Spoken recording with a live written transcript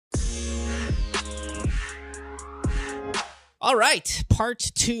All right, part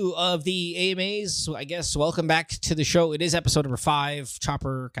 2 of the AMAs. So I guess welcome back to the show. It is episode number 5.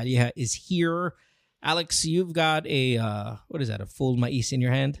 Chopper Calleja is here. Alex, you've got a what is that? A full mais in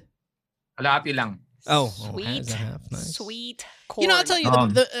your hand? Kalahati lang. Sweet, nice. Sweet corn. You know, I'll tell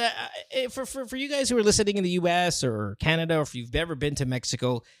you, for you guys who are listening in the U.S. or Canada, or if you've ever been to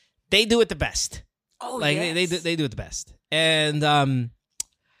Mexico, they do it the best. Oh, like yes. they do it the best. And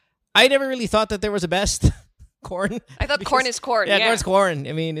I never really thought that there was a best corn. I thought corn is corn. Yeah, corn's corn.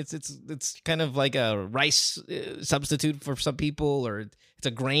 I mean, it's kind of like a rice substitute for some people, or it's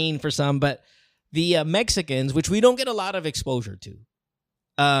a grain for some. But the Mexicans, which we don't get a lot of exposure to,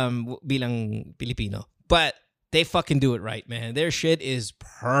 bilang Filipino, but they fucking do it right, man. Their shit is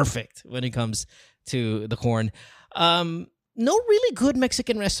perfect when it comes to the corn. No really good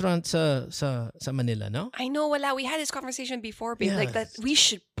Mexican restaurants sa Manila, no? I know, wala. We had this conversation before, babe. Yeah. Like that, we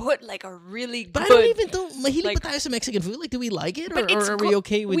should put like a really good. But I don't even know. Mahilig like- ba tayo sa Mexican food? Like, do we like it? But Or it's are we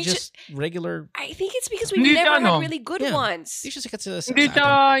okay with we just regular? I think it's because we've Hindi never siya, no? had really good Yeah. ones. Di siya sikat sa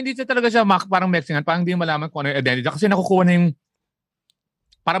Hindi siya talaga siya parang Mexican. Parang hindi malaman kung ano yung identity. Kasi nakukuha na yung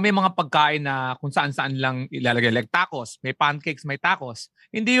parang may mga pagkain na kung saan-saan lang ilalagay. Like tacos. May pancakes, may tacos.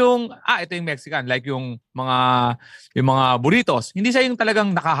 Hindi yung, ito yung Mexican. Like yung mga burritos. Hindi siya yung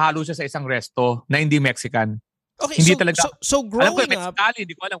talagang nakahalo siya sa isang resto na hindi Mexican. Okay, Hindi so, talaga. so Alam ko growing yung up, Mexicali.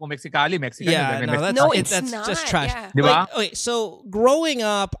 Hindi ko alam kung Mexicali, Mexican. yeah, May no, Mexican. No, that's it's just not, trash. yeah. Di ba? Like, okay, so growing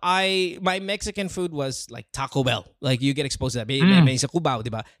up, my Mexican food was like Taco Bell. Like you get exposed to that. May sa Cubao,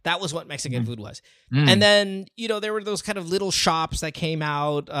 diba? That was what Mexican food was. And then, there were those kind of little shops that came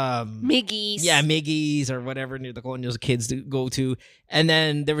out. Miggy's. Yeah, Miggy's or whatever near the colonials kids to go to. And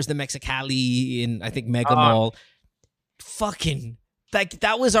then there was the Mexicali in, I think, Mega Mall. Fucking, like,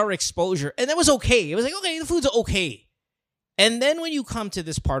 that was our exposure. And that was okay. It was like, okay, the food's okay. And then when you come to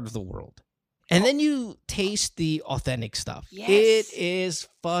this part of the world, and then you taste the authentic stuff, Yes. it is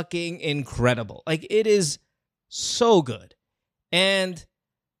fucking incredible. Like, it is so good. And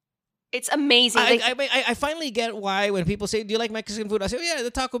It's amazing. I finally get why when people say, do you like Mexican food? I say, oh, yeah,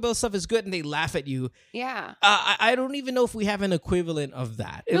 the Taco Bell stuff is good. And they laugh at you. yeah. I don't even know if we have an equivalent of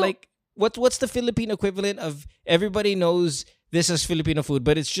that. No. Like, what's the Filipino equivalent of everybody knows this is Filipino food,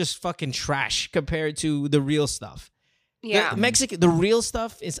 but it's just fucking trash compared to the real stuff. Yeah. The real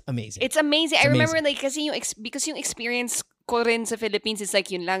stuff is amazing. It's amazing. It's I remember amazing. like kasi because yung experience ko rin sa Philippines is like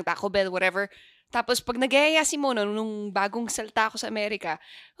yun lang, Taco Bell, whatever. Tapos pag nag-aya si Mono nung bagong salta ko sa Amerika,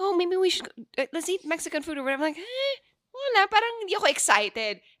 maybe we should, let's eat Mexican food or whatever. I'm like, wala, parang hindi ako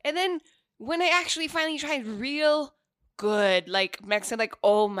excited. And then when I actually finally tried real good, like Mexican, like,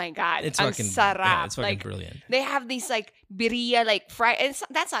 oh my God, it's ang fucking, sarap. yeah, it's fucking like, brilliant. they have these like birria, like fried, and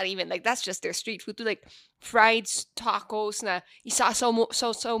that's not even like, that's just their street food too, like fried tacos na isasaw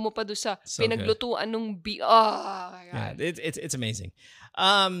mo pa doon sa So good. pinaglutuan nung oh my Yeah, God. it's amazing.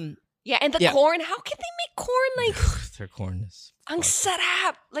 Yeah, and the Yeah. corn, how can they make corn like Their corn is ang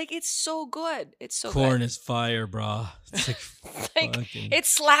sarap? Like it's so good. It's so corn good. is fire, bro. It's like, Like fucking, it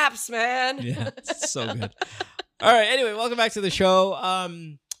slaps, man. yeah, it's so good. All right, anyway, welcome back to the show.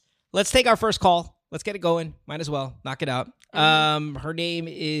 Let's take our first call. Let's get it going. Might as well knock it out. Her name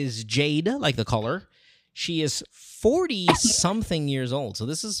is Jade, like the color. She is 40-something years old. So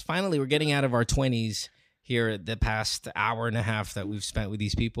this is finally, we're getting out of our 20s here the past hour and a half that we've spent with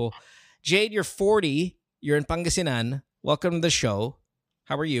these people. Jade, you're 40. You're in Pangasinan. Welcome to the show.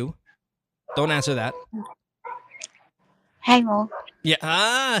 How are you? Don't answer that. Hi, Mo.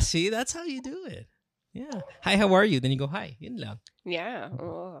 Yeah. See, that's how you do it. Yeah. Hi, how are you? Then you go, hi. Yun lang. Yeah.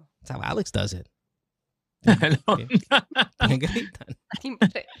 Oh. That's how Alex does it. Hello. Okay. Pinagalitan.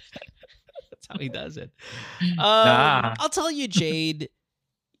 That's how he does it. I'll tell you, Jade,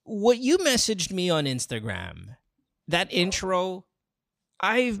 what you messaged me on Instagram, that intro,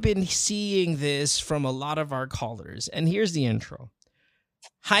 I've been seeing this from a lot of our callers. And here's the intro.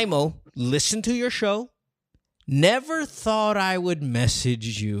 Hi, Mo. Listen to your show. Never thought I would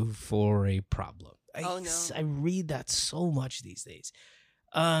message you for a problem. I read that so much these days.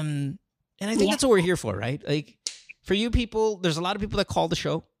 And I think that's what we're here for, right? Like, for you people, there's a lot of people that call the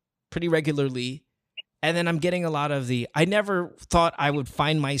show pretty regularly. And then I'm getting a lot of I never thought I would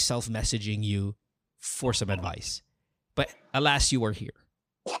find myself messaging you for some advice. But alas, you are here.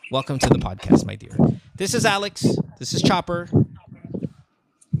 Welcome to the podcast, my dear. This is Alex. This is Chopper.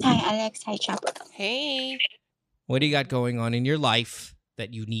 Hi, Alex. Hi, Chopper. Hey. What do you got going on in your life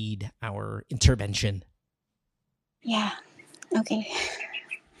that you need our intervention? Yeah. Okay.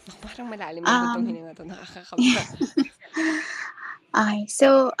 Parang malalim ang itong hininga to. Nakakakaba. Okay.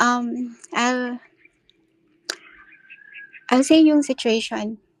 So, I'll say yung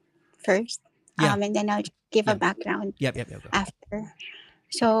situation first. Yeah. And then I'll give a background Yep. after.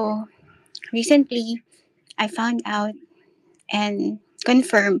 So recently, I found out and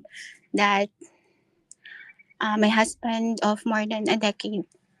confirmed that my husband of more than a decade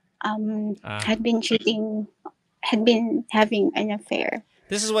had been cheating, had been having an affair.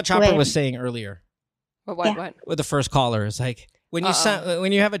 This is what Chopper was saying earlier. What? With the first caller, it's like when you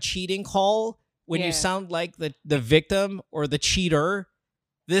when you have a cheating call, when you sound like the victim or the cheater,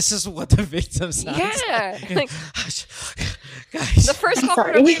 this is what the victim sounds like. Guys. The first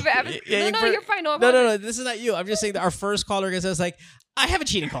caller we've ever... No, you're fine. No, this is not you. I'm just saying that our first caller says like, I have a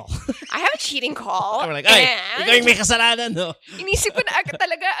cheating call. I have a cheating call. And we're like, ay, ikaw yung may kasalanan, no? Inisip ko na agad.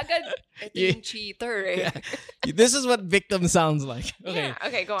 Ito yung cheater eh. Yeah. This is what victim sounds like. Okay. Yeah.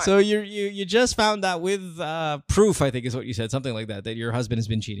 Okay, go on. So you just found out with proof, I think is what you said, something like that your husband has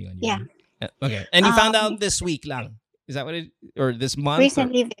been cheating on you. Yeah. Okay. And you found out this week lang. Is that what it, or this month?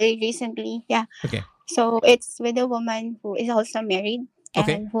 Recently, very recently, yeah. Okay. So it's with a woman who is also married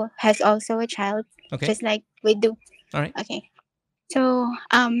and who has also a child, just like we do. All right. Okay. So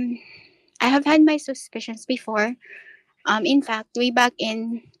I have had my suspicions before. In fact, way back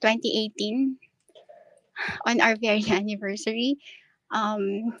in 2018, on our very anniversary,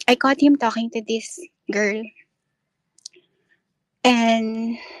 I caught him talking to this girl.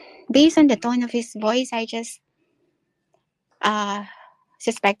 And based on the tone of his voice, I just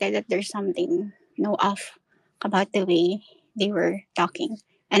suspected that there's something off about the way they were talking.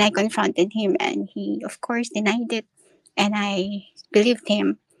 And I confronted him and he, of course, denied it. And I believed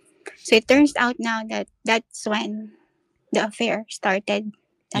him. So it turns out now that that's when the affair started.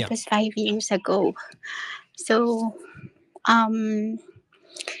 That was 5 years ago. So during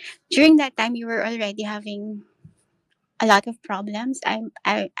that time, we were already having a lot of problems. I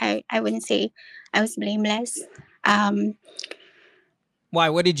wouldn't say I was blameless. Why?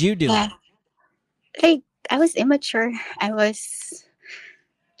 What did you do? Yeah. Like, I was immature. I was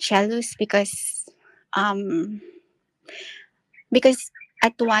jealous because at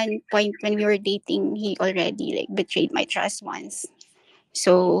one point when we were dating, he already betrayed my trust once.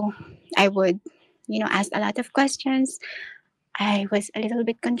 So I would, ask a lot of questions. I was a little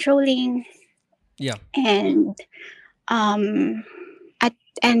bit controlling. Yeah. And but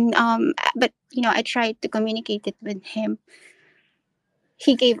I tried to communicate it with him.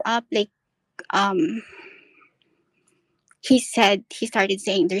 He gave up. He started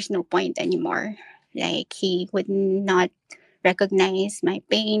saying there's no point anymore. Like, he would not recognize my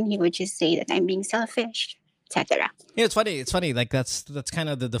pain. He would just say that I'm being selfish, etc. Yeah, it's funny. Like, that's kind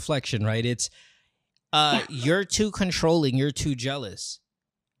of the deflection, right? It's you're too controlling, you're too jealous.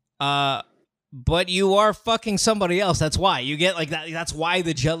 But you are fucking somebody else. That's why you get like that. That's why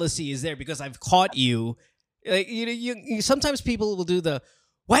the jealousy is there, because I've caught you. Like, you sometimes people will do the,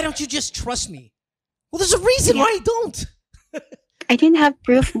 why don't you just trust me? Well, there's a reason why I don't. I didn't have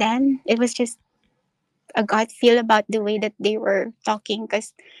proof then. It was just a gut feel about the way that they were talking,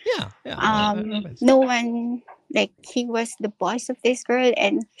 because no one, he was the boss of this girl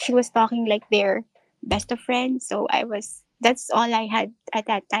and she was talking like their best of friends. So that's all I had at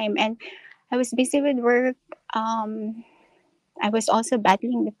that time, and I was busy with work. I was also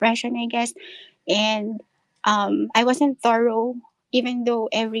battling depression, I guess, and I wasn't thorough, even though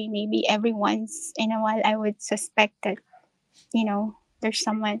every once in a while I would suspect that there's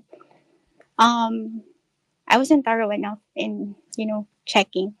someone. I wasn't thorough enough in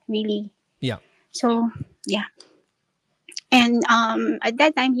checking, really. Yeah. So yeah, and at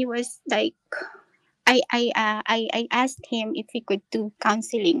that time he was like, I asked him if he could do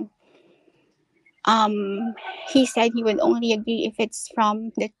counseling. He said he would only agree if it's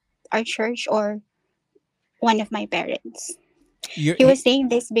from our church or one of my parents. He was saying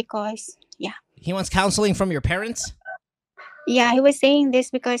this because he wants counseling from your parents. Yeah, he was saying this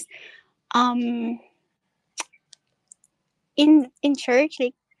because in church,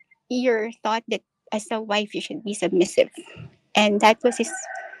 like, you're taught that as a wife you should be submissive, and that was his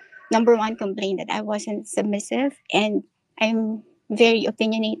number one complaint, that I wasn't submissive, and I'm very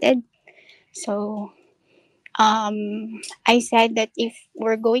opinionated. So I said that if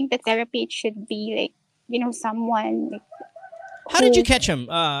we're going to therapy, it should be someone how did you catch him?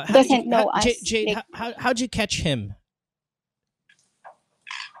 Doesn't know us. Jade, how'd you catch him?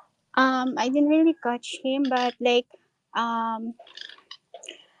 I didn't really catch him, but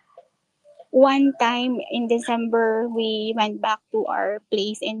one time in December we went back to our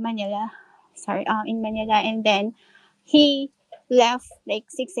place in Manila. And then he left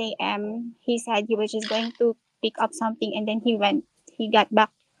 6 a.m. He said he was just going to pick up something, and then he got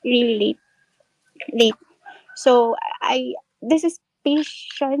back really late. So the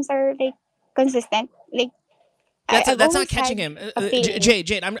suspicions are consistent. Like that's not catching him.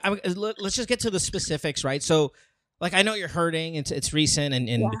 Jade, let's just get to the specifics, right? So, like, I know you're hurting. It's recent,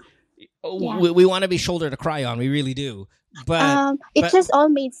 and we want to be shoulder to cry on. We really do. But it just all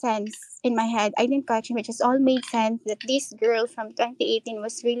made sense in my head. I didn't catch him. It just all made sense that this girl from 2018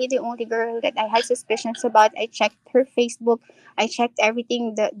 was really the only girl that I had suspicions about. I checked her Facebook. I checked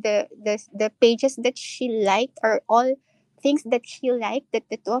everything. The pages that she liked are all things that she liked, that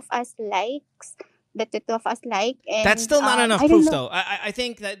the two of us likes. That the two of us like. And, that's still not enough proof, though. I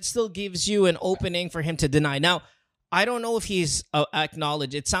think that still gives you an opening for him to deny. Now, I don't know if he's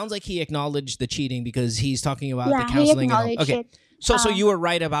acknowledged. It sounds like he acknowledged the cheating because he's talking about the counseling. He acknowledged it. So you were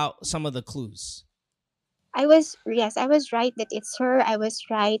right about some of the clues. I was right that it's her. I was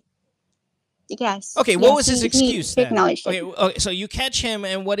right. Yes. Okay, what was his excuse then? Okay, so you catch him,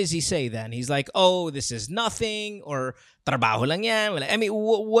 and what does he say then? He's like, "Oh, this is nothing," or "Trabaho lang yan." I mean,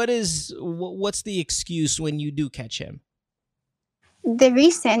 what's the excuse when you do catch him? The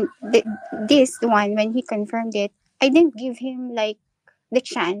reason, this one, when he confirmed it, I didn't give him like the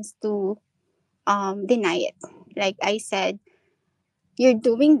chance to deny it. Like I said, you're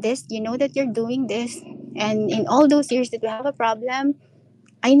doing this. You know that you're doing this, and in all those years that we have a problem,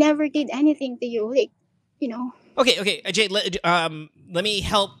 I never did anything to you, like, you know. Okay, Jade, let me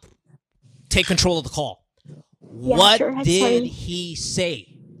help take control of the call. Yeah, what sure, did he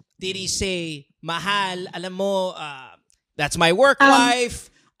say? Did he say, "Mahal, alam mo, that's my work life.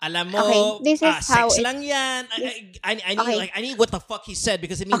 Alam mo, okay, this is how sex lang yan." I need what the fuck he said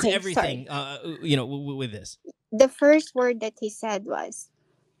because it means everything. With this. The first word that he said was,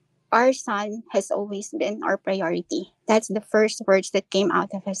 "Our son has always been our priority." That's the first words that came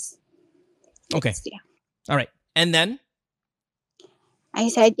out of his. Okay. Yeah. All right. And then? I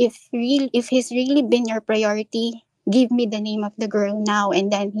said, if he's really been your priority, give me the name of the girl now.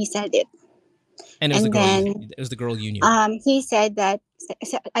 And then he said it. And it was the girl you knew. He said that.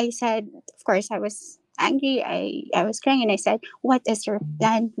 I said, of course, I was angry. I was crying, and I said, "What is your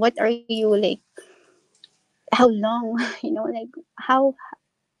plan? What are you like? How long? Like how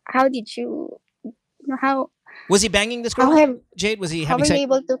did you? How was he banging this girl? Jade, was he having sex?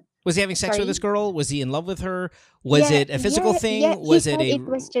 Was he having sex with this girl? Was he in love with her? Was it a physical thing? Yeah, was it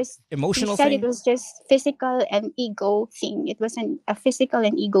just emotional thing? He said it was just physical and ego thing. It wasn't a physical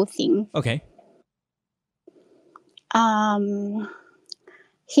and ego thing. Okay.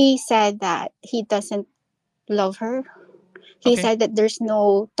 He said that he doesn't love her. He said that there's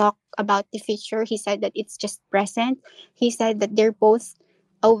no talk about the future. He said that it's just present. He said that they're both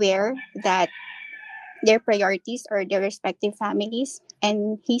aware that their priorities are their respective families.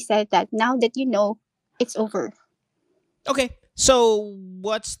 And he said that now that you know, it's over. Okay. So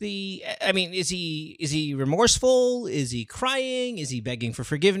what's is he remorseful? Is he crying? Is he begging for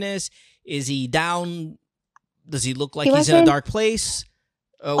forgiveness? Is he down? Does he look like he's in a dark place?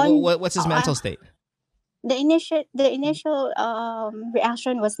 What's his mental state? The initial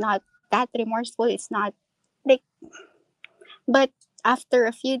reaction was not that remorseful. It's not like, but after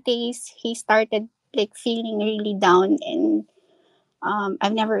a few days, he started like feeling really down, and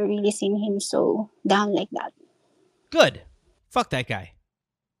I've never really seen him so down like that. Good. Fuck that guy.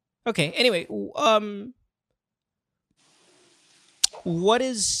 Okay. Anyway, what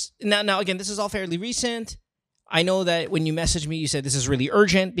is now? Again, this is all fairly recent. I know that when you messaged me, you said this is really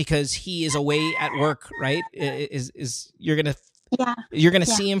urgent because he is away at work, right? Is you're gonna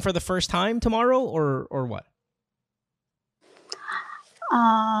see him for the first time tomorrow, or what?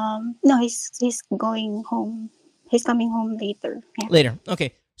 No, he's going home. He's coming home later. Yeah. Later.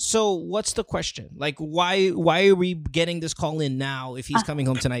 Okay. So what's the question? Like, why are we getting this call in now if he's coming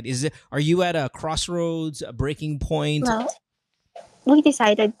home tonight? Are you at a crossroads, a breaking point? Well, we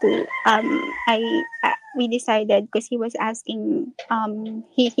decided to we decided because he was asking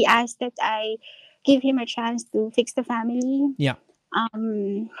he asked that I give him a chance to fix the family. Yeah.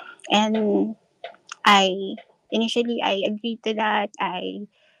 And I agreed to that. I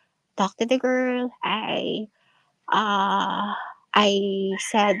talked to the girl. I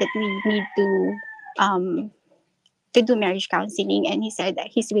said that we need to do marriage counseling, and he said that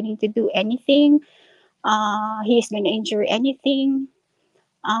he's willing to do anything. He's going to endure anything.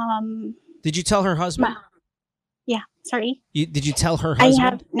 Did you tell her husband? Yeah, sorry. Did you tell her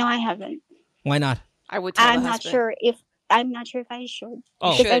husband? No, I haven't. Why not? I would tell I'm not sure if I should.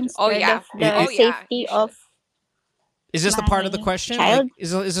 Oh, should. Of the safety of. Is this the part of the question? Like,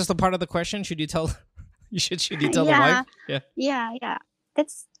 is this the part of the question? Should you tell? Should you tell the wife? Yeah.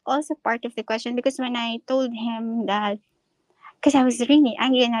 That's also part of the question, because when I told him that, because I was really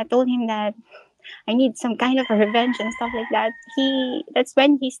angry, and I told him that I need some kind of a revenge and stuff like that. That's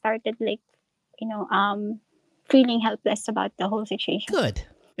when he started like feeling helpless about the whole situation. Good.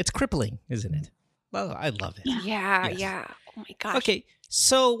 It's crippling, isn't it? Well, I love it. Yeah, yes. Yeah. Oh my gosh. Okay,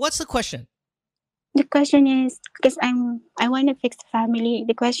 so what's the question? The question is, because I want to fix the family.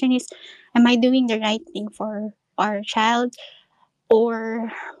 The question is, am I doing the right thing for our child,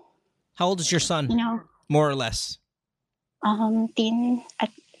 or? How old is your son? More or less.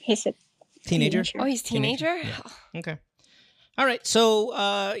 He's a teenager. Oh, he's teenager. Yeah. Okay. All right.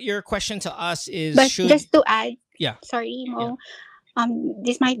 So, your question to us is, but just to add, yeah. Sorry, Mo. Yeah.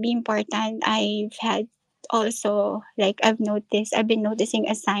 This might be important. I've had also, I've been noticing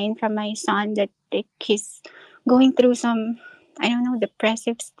a sign from my son that he's going through some, I don't know,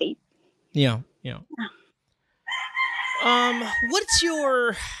 depressive state. Yeah. What's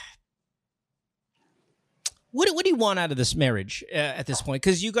your what do you want out of this marriage at this point?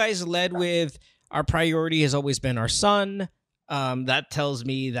 Because you guys led with, our priority has always been our son. That tells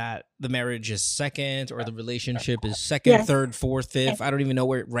me that the marriage is second, or the relationship is second, yes. Third, fourth, fifth. Yes. I don't even know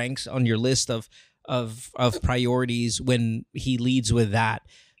where it ranks on your list of priorities when he leads with that.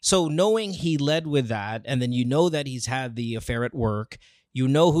 So knowing he led with that, and then that he's had the affair at work,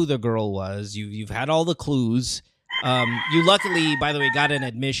 who the girl was, you've had all the clues. You luckily, by the way, got an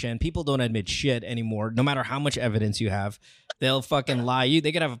admission. People don't admit shit anymore. No matter how much evidence you have, they'll fucking lie.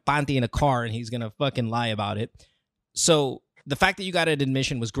 They could have a panty in a car and he's gonna fucking lie about it. So the fact that you got an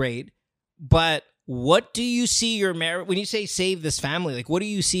admission was great. But what do you see your marriage, when you say save this family, what do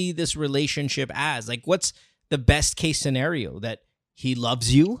you see this relationship as? What's the best case scenario? That he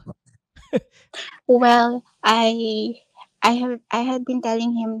loves you? Well, I had been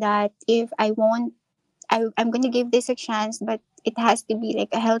telling him that if I won't, I'm going to give this a chance, but it has to be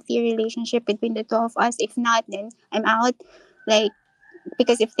a healthy relationship between the two of us. If not, then I'm out.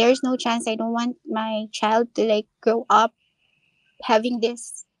 Because if there's no chance, I don't want my child to grow up having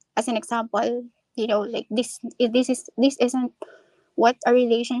this as an example. This isn't what a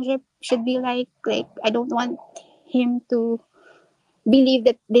relationship should be like. I don't want him to believe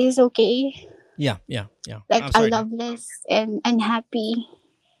that this is okay. Yeah. A loveless and unhappy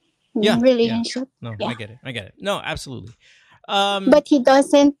relationship. Yeah. No, I get it. No, absolutely. But he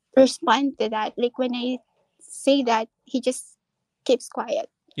doesn't respond to that. When I say that, he just keeps quiet.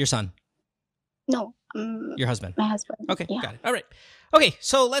 Your son? No. Your husband? My husband. Okay, got it. All right. Okay,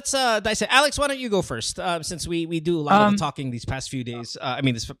 so let's dissect. Alex, why don't you go first? Since we do a lot of the talking these past few days.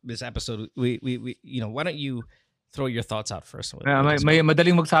 This episode, we why don't you throw your thoughts out first? May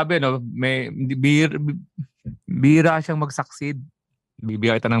madaling magsabi, no? May bihira siyang mag-succeed.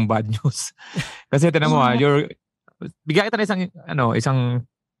 Bibigyan kita ng bad news. Kasi tinan mo bigyan kita ng isang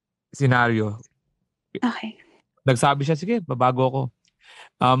scenario. Okay. Nagsabi siya, sige, babago ako.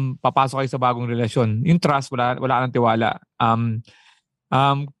 Papasok kayo sa bagong relasyon. Yung trust, wala ka ng tiwala.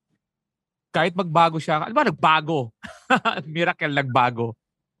 Kahit magbago siya, nagbago? Miracle, nagbago.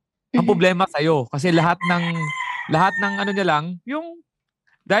 Ang problema sa'yo. Kasi lahat ng niya lang,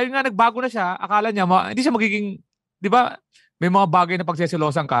 dahil nga nagbago na siya, akala niya, hindi siya magiging, di ba, may mga bagay na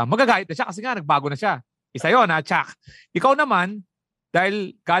pagseselosan ka, magagait na siya kasi nga nagbago na siya. Isa yun, tsak. Ikaw naman,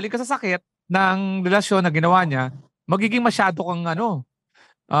 dahil galing ka sa sakit ng relasyon na ginawa niya, magiging masyado kang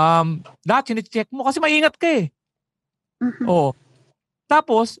lahat sinicheck mo kasi maingat ka eh. Oh.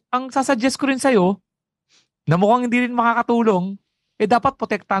 Tapos, ang sasuggest ko rin sa'yo, na mukhang hindi rin makakatulong, dapat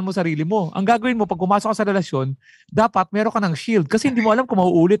protektahan mo sarili mo. Ang gagawin mo pag pumasok ka sa relasyon, dapat meron ka ng shield kasi hindi mo alam kung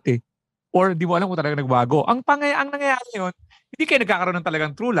mauulit eh. Or hindi mo alam kung talaga nagbago. Ang nangyayari yun, hindi kayo nagkakaroon ng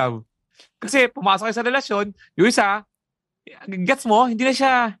talagang true love. Kasi pumasok kayo sa relasyon, yung isa, gets mo, hindi na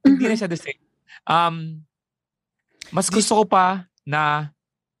siya the same. Mas gusto ko pa na,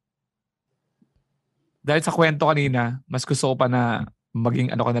 dahil sa kwento kanina, mas gusto ko pa na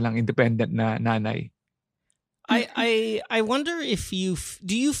maging ka na lang, independent na nanay. I wonder if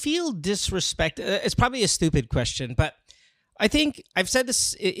do you feel disrespect? It's probably a stupid question, but I think I've said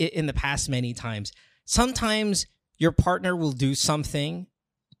this in the past many times. Sometimes your partner will do something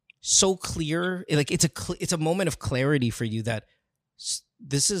so clear, it's a moment of clarity for you that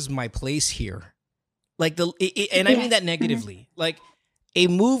this is my place here. And I mean that negatively. A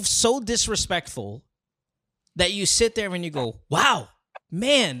move so disrespectful that you sit there and you go, wow,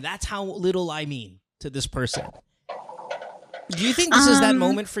 man, that's how little I mean to this person. Do you think this is that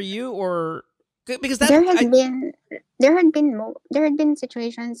moment for you, or because there had been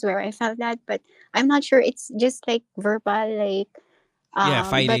situations where I felt that, but I'm not sure. It's just verbal,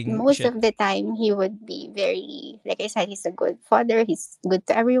 fighting. But most of the time, he would be very, like I said, he's a good father. He's good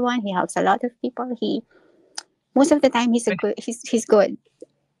to everyone. He helps a lot of people. Most of the time, he's good.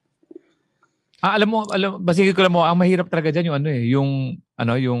 Basigil ko lang mo, ang mahirap talaga diyan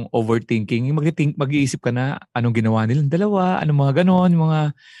yung overthinking, yung mag-iisip ka na anong ginawa nilang dalawa, anong mga ganon,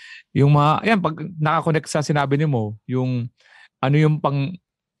 ayan, pag nakakonect sa sinabi ni mo,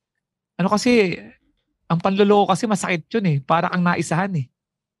 kasi, ang panloloko kasi masakit yun eh. Para kang naisahan eh.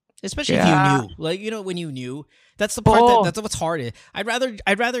 Especially if you knew. Like, when you knew. That's the part that's what's hard. I'd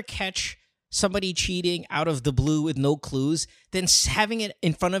rather catch somebody cheating out of the blue with no clues than having it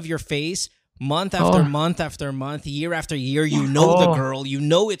in front of your face month after month after month, year after year. You know the girl. You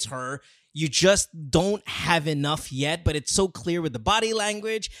know it's her. You just don't have enough yet, but it's so clear with the body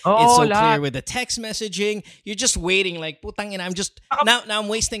language. It's so clear with the text messaging. You're just waiting like, putang ina, now I'm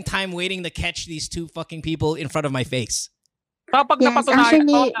wasting time waiting to catch these two fucking people in front of my face.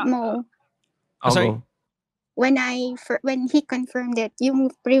 Actually, Mo. Sorry? When he confirmed it,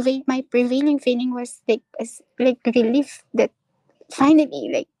 my prevailing feeling was like relief that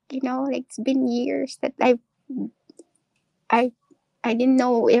finally, it's been years that I didn't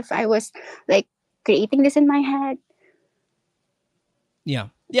know if I was like creating this in my head. Yeah.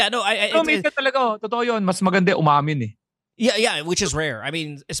 Yeah, no, minsan talaga, totoo yun, mas maganda umamin eh. Yeah, which is rare. I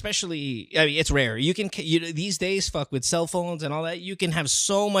mean, it's rare. You can these days, fuck with cell phones and all that, you can have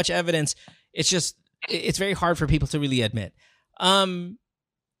so much evidence. It's just, it's very hard for people to really admit.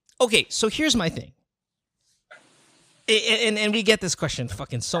 Okay, so here's my thing. And we get this question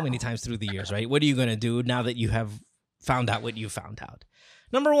fucking so many times through the years, right? What are you going to do now that you have found out what you found out?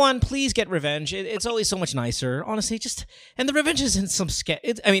 Number one, please get revenge. It's always so much nicer, honestly. And the revenge isn't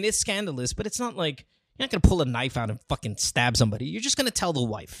it's scandalous, but it's not like you're not gonna pull a knife out and fucking stab somebody. You're just gonna tell the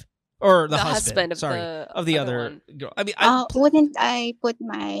wife or the husband of the other girl. I mean, wouldn't I put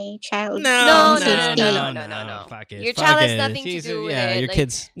my child? No. Fuck it. Your child has nothing to do with it. Your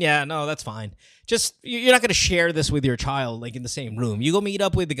kids. Yeah, no, that's fine. Just you're not gonna share this with your child like in the same room. You go meet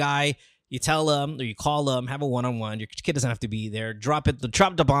up with the guy. You tell them or you call them, have a one-on-one. Your kid doesn't have to be there. Drop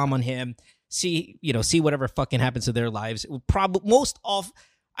the bomb on him. See whatever fucking happens to their lives. It will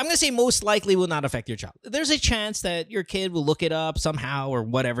I'm going to say most likely will not affect your child. There's a chance that your kid will look it up somehow or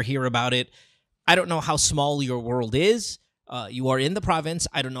whatever, hear about it. I don't know how small your world is. You are in the province.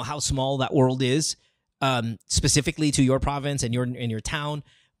 I don't know how small that world is, specifically to your province and in your town.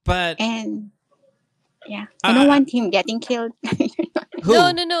 But yeah, I don't want him getting killed. Who?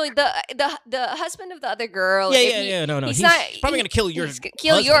 No. The husband of the other girl. No. He's probably gonna kill your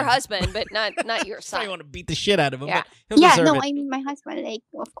husband, but not your son. I want to beat the shit out of him. Yeah. But he'll deserve it. I mean my husband. Like,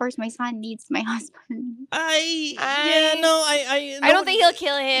 of course, my son needs my husband. I don't think he'll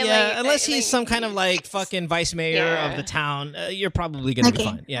kill him. Yeah, unless he's some kind of like fucking vice mayor of the town. You're probably gonna be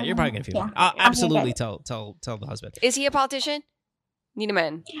fine. Yeah, you're probably gonna be fine. Absolutely, tell the husband. Is he a politician? Need a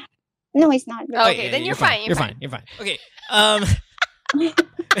man. No, he's not. Okay, then you're fine. You're fine. Okay.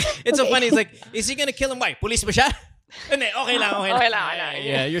 It's so funny. It's like, is he gonna kill him? Why? Police ba siya? Okay lang.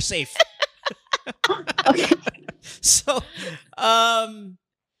 Yeah, you're safe. Okay. So,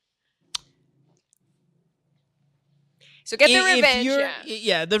 so get the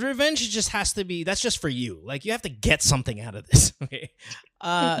revenge. The revenge just has to be. That's just for you. Like you have to get something out of this. Okay.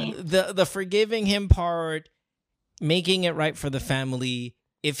 The forgiving him part, making it right for the family.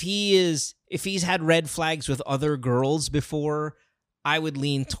 If he's had red flags with other girls before, I would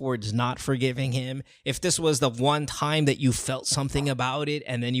lean towards not forgiving him. If this was the one time that you felt something about it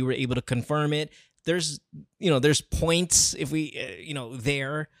and then you were able to confirm it, there's points if we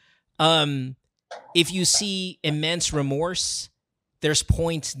there. If you see immense remorse, there's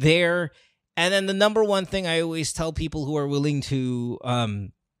points there. And then the number one thing I always tell people who are willing to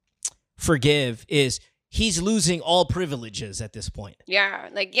forgive is he's losing all privileges at this point. Yeah,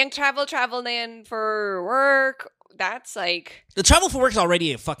 like yung travel na yan for work. That's like the travel for work is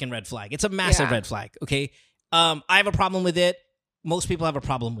already a fucking red flag. It's a massive red flag. Okay, I have a problem with it. Most people have a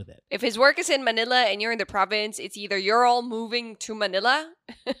problem with it. If his work is in Manila and you're in the province, it's either you're all moving to Manila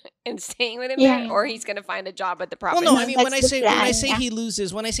and staying with him there, or he's gonna find a job at the province. Well, no, I mean when I say he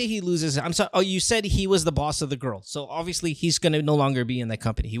loses, I'm sorry. Oh, you said he was the boss of the girl, so obviously he's gonna no longer be in that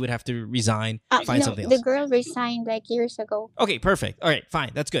company. He would have to resign, find something else. The girl resigned like years ago. Okay, perfect. All right,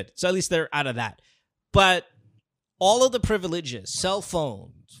 fine, that's good. So at least they're out of that. But all of the privileges, cell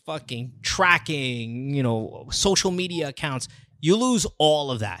phones, fucking tracking, social media accounts. You lose all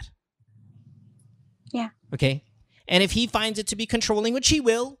of that. Yeah. Okay? And if he finds it to be controlling, which he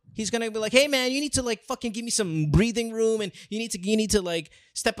will, he's going to be like, hey, man, you need to, like, fucking give me some breathing room and you need to like,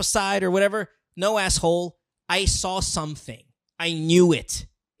 step aside or whatever. No, asshole. I saw something. I knew it.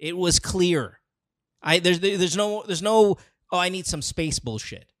 It was clear. There's no, I need some space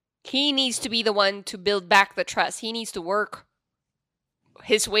bullshit. He needs to be the one to build back the trust. He needs to work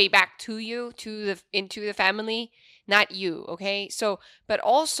his way back to you, into the family, not you. Okay, so but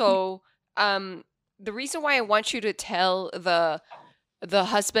also the reason why I want you to tell the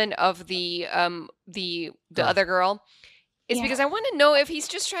husband of the other girl is because I want to know if he's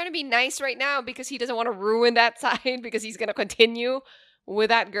just trying to be nice right now because he doesn't want to ruin that side because he's gonna continue with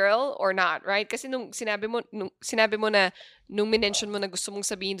that girl or not, right? Kasi nung sinabi mo na nung minention mo na gusto mong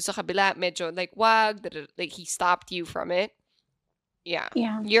sabihin sa kabila, medyo like wag, like he stopped you from it. Yeah.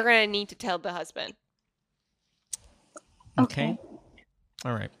 You're gonna need to tell the husband. Okay.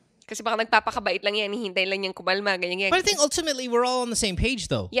 All right. Kasi baka nagpapakabait lang yan, hihintay lang niyang kumalma, ganyan. But I think ultimately we're all on the same page,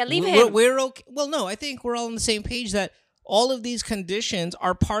 though. Yeah, leave him. We're okay. Well, no, I think we're all on the same page that all of these conditions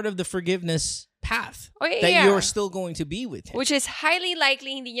are part of the forgiveness path that you're still going to be with him. Which is highly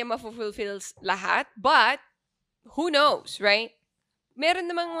likely hindi niya ma-fulfills lahat, but who knows, right? Meron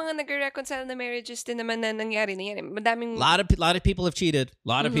namang mga nag-reconcile na marriages din naman na nangyari na yan. Madaming... lot of people have cheated. A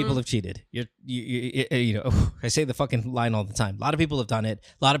lot of people have cheated. You know, I say the fucking line all the time. A lot of people have done it.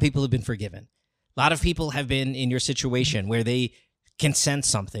 A lot of people have been forgiven. A lot of people have been in your situation where they can sense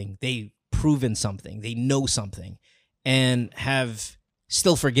something, they've proven something, they know something, and have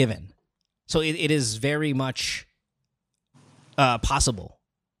still forgiven. So it is very much possible.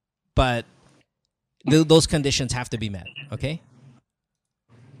 But those conditions have to be met, okay?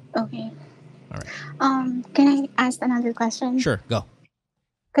 Okay. All right. Can I ask another question? Sure, go.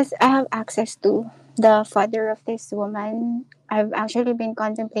 Because I have access to the father of this woman. I've actually been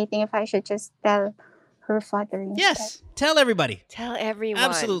contemplating if I should just tell her father instead. Yes, tell everybody. Tell everyone.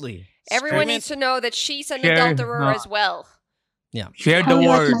 Absolutely. Everyone needs to know that she's an adulterer as well. Yeah. Share the How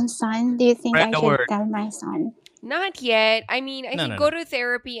word. about my son? Do you think I should tell my son? Not yet. I mean, I think go to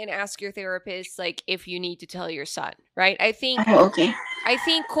therapy and ask your therapist like if you need to tell your son, right? I think okay. I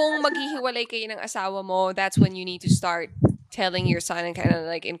think kung maghihiwalay kayo ng asawa mo, that's when you need to start telling your son and kind of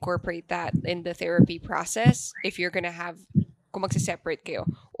like incorporate that in the therapy process if you're going to have kung magse-separate kayo.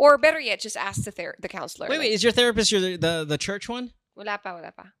 Or better yet, just ask the counselor. Wait, is your therapist the church one? Wala pa.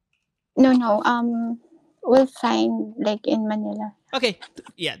 No. We'll find like in Manila. Okay.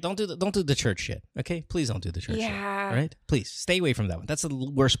 Yeah, don't do the church shit. Okay? Please don't do the church shit. All right? Please stay away from that one. That's the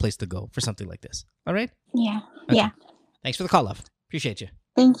worst place to go for something like this. All right? Yeah. Okay. Yeah. Thanks for the call, love. Appreciate you.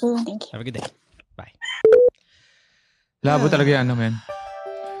 Thank you. Have a good day. Bye. Labo talaga yan, man.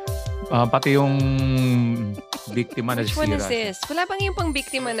 Pati yung biktima na Which one is this? Wala bang yung pang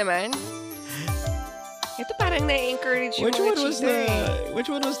biktima naman? Ito parang na-encourage yung Which one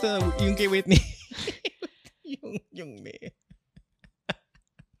was the yung kay Whitney? yung me.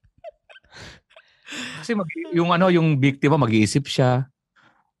 Kasi yung biktima mag-iisip siya.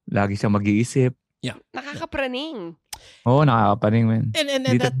 Lagi siya mag-iisip. Yeah. Nakakapraning. Oh, nakakapraning, man.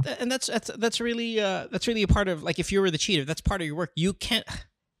 And that's really a part of, like, if you were the cheater, that's part of your work. You can't.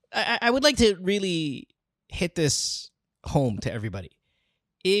 I would like to really hit this home to everybody.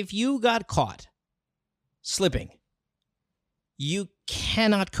 If you got caught slipping, you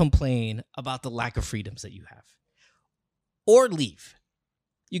cannot complain about the lack of freedoms that you have or leave.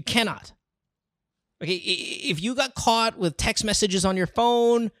 You cannot. Okay, if you got caught with text messages on your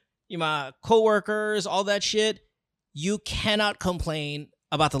phone, your coworkers, all that shit, you cannot complain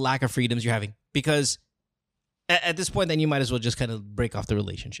about the lack of freedoms you're having, because at this point, then you might as well just kind of break off the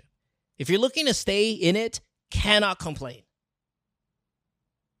relationship. If you're looking to stay in it, cannot complain.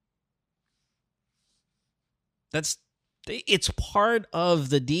 It's part of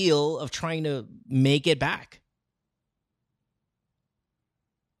the deal of trying to make it back.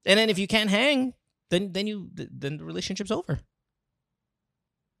 And then if you can't hang, then the relationship's over.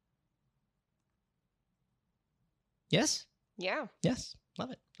 Yes? Yeah. Yes.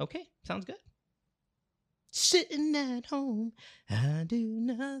 Love it. Okay. Sounds good. Sitting at home, I do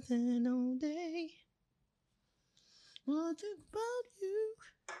nothing all day. What about you?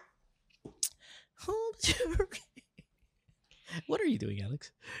 Hope you're okay. What are you doing,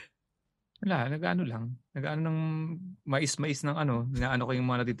 Alex? Wala, nag-ano lang. Nag-ano ng mais ng ano. Inaano ko yung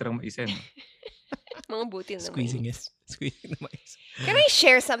mga natitirang maisin. Mga butil na Squeezing the mais. Can I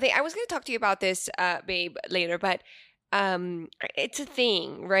share something? I was going to talk to you about this, babe, later, but it's a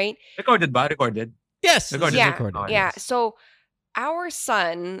thing, right? Recorded ba? Recorded? Yes. Recorded. Yeah. So our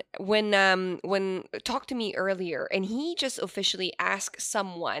son, when talked to me earlier, and he just officially asked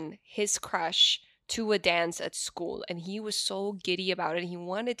someone, his crush, to a dance at school, and he was so giddy about it. He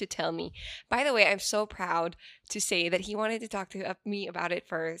wanted to tell me. By the way, I'm so proud to say that he wanted to talk to me about it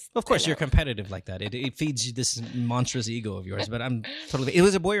first. Of course, you're competitive like that. It feeds you this monstrous ego of yours. But I'm totally. It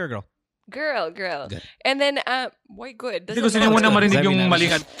was a boy or a girl? Girl. Good. And then, why good? Gusto niyo muna marinig yung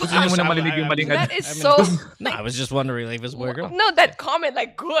maling That is so... No, I was just wondering like, if it's boy or girl. No, that comment,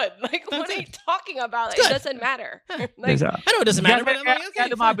 like, good. Like, what are you talking about? It doesn't matter. Like, I know it doesn't matter, but I'm like, okay.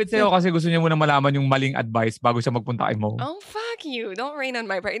 Kaya lumapit sa'yo kasi gusto niya muna malaman yung maling advice bago siya magpunta kay Mo. Oh, fuck you. Don't rain on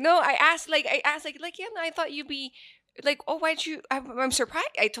my parade. No, I asked, yeah, no, I thought you'd be... Like, oh, why'd you... I'm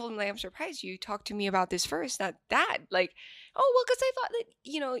surprised. I told him, like, I'm surprised you talked to me about this first, not that. Like, oh, well, because I thought that,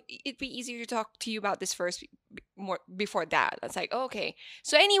 it'd be easier to talk to you about this first more before that. That's like, oh, okay.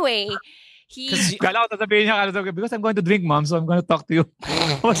 So anyway, Kala ko sasabihin niya, because I'm going to drink, Mom, so I'm going to talk to you.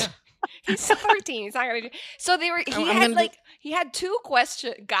 He's 13. He's not going to do... So he had two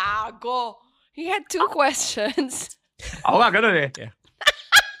questions. Gago. He had two questions. Ako nga, ganun eh. Yeah.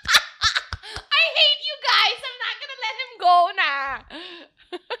 Go na.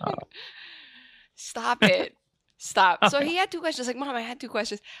 Stop it. Stop. So he had two questions. Like, Mom, I had two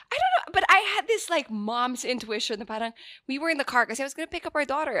questions. I don't know, but I had this like mom's intuition. Na parang we were in the car because I was gonna pick up our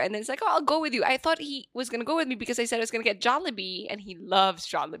daughter, and then it's like, oh, I'll go with you. I thought he was gonna go with me because I said I was gonna get Jollibee, and he loves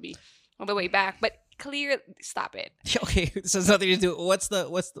Jollibee on the way back. But stop it. Okay, this has nothing to do. What's the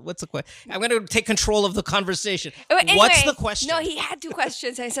question? I'm gonna take control of the conversation. Anyway, what's the question? No, he had two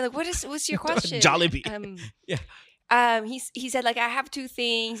questions, and I said, like, what's your question? Jollibee. Yeah. He said, like, I have two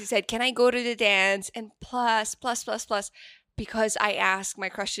things. He said, can I go to the dance? And plus, because I asked my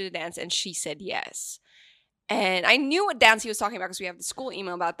crush to the dance and she said yes. And I knew what dance he was talking about because we have the school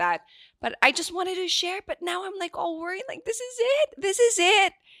email about that. But I just wanted to share. But now I'm like all worried. Like, this is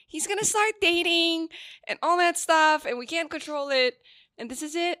it. He's going to start dating and all that stuff. And we can't control it. And this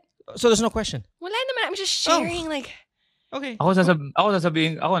is it. So there's no question? Wala naman. I'm just sharing like... Okay. Ako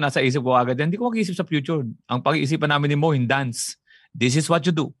sasabihin, nasa isip ko agad. Hindi ko mag-isip sa future. Ang pag-iisipan namin ni Mo, in dance. This is what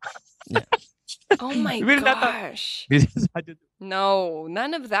you do. Yeah. Oh my gosh. This is what you do. No,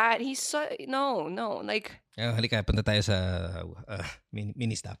 none of that. He's so... No. Like... Halika, punta tayo sa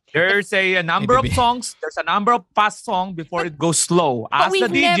mini stop. There's a number of songs. There's a number of fast songs before it goes slow. But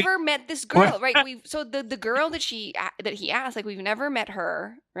we've never met this girl, right? So the girl that he asked, like, we've never met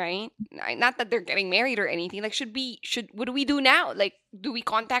her, right? Not that they're getting married or anything. Like, what do we do now? Like, do we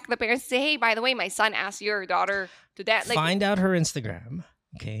contact the parents and say, hey, by the way, my son asked your daughter to that? Like, find out her Instagram,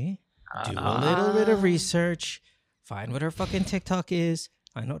 okay? Do a little bit of research. Find what her fucking TikTok is.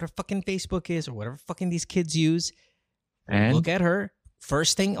 I know what her fucking Facebook is or whatever fucking these kids use. And look at her.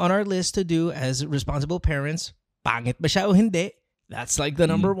 First thing on our list to do as responsible parents, pangit ba siya o hindi? That's like the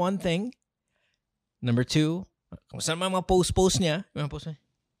number one thing. Number two, kung saan mga post niya?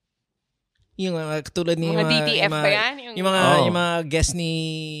 Yung katulad ni mga DTF ba yan? Yung mga guest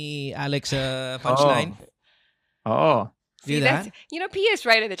ni Alex Punchline. Oh. See, that's, P is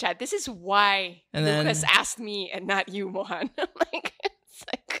right in the chat. This is why Lucas asked me and not you, Mohan. Like, it's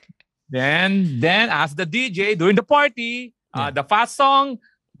like... Then ask the DJ during the party, the fast song,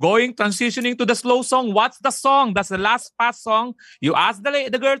 transitioning to the slow song. What's the song? That's the last fast song. You ask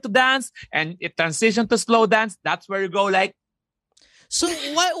the girl to dance and it transitions to slow dance. That's where you go like... So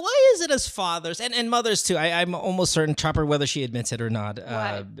why is it as fathers and mothers too? I'm almost certain, Chopper, whether she admits it or not,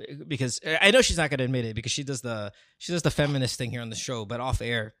 because I know she's not going to admit it because she does the feminist thing here on the show, but off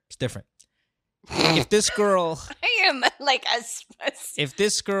air it's different. If this girl, I am like if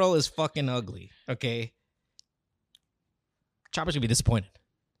this girl is fucking ugly, okay, Chopper's gonna be disappointed,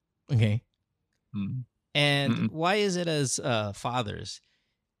 okay. And why is it as fathers?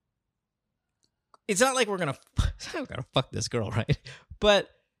 It's not like we're gonna fuck this girl, right? But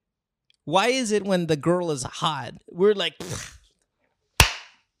why is it when the girl is hot, we're like,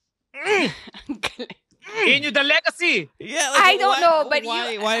 in you the legacy? Yeah, like, I don't know, but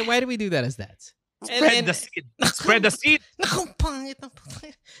why do we do that as dads? Spread the seed. Spread the seed.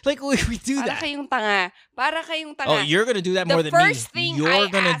 Like we do Para that. Para kayong tanga. Oh, you're gonna do that more than me. The first thing you're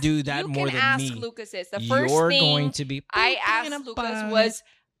gonna do that more than me. You can ask Lucas this. The first you're thing going to be I asked Lucas was,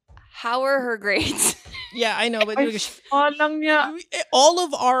 how are her grades? Yeah, I know, but all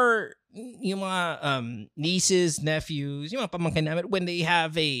of our yung mga nieces, nephews, yung mga pamangkin namin, when they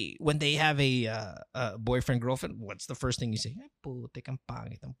have a boyfriend, girlfriend, what's the first thing you say? Ay, putik, ang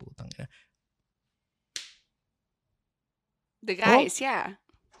pangit, ang putang ina. The guys, yeah.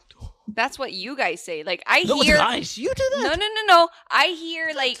 That's what you guys say. Like, I no, hear... the guys, you do that. No. I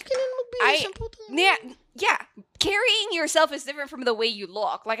hear, like... Yeah. Carrying yourself is different from the way you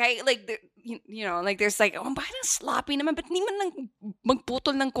look. Like, there's like, oh, parang sloppy naman. Ba't di man lang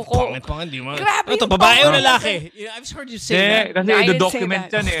magputol ng kuko? Pangit, di mo. Grabe ito, babae o lalaki? I've heard you say that. Kasi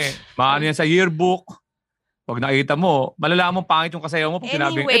i-document yan eh. Maano yan sa yearbook. Pag nakita mo, malalaman mo pangit yung kasayaw mo pag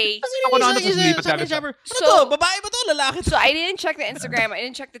sinabi. Anyway. So, babae ba to? Lalaki to? So I didn't check the Instagram. I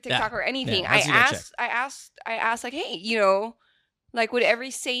didn't check the TikTok or anything. I asked like, hey, you know, like what every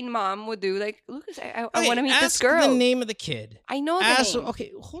sane mom would do. Like, Lucas, I want to meet this girl. Ask the name of the kid. I know the name.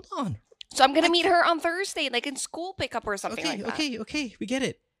 Okay, hold on. So I'm going to meet her on Thursday, like in school pickup or something like that. Okay, we get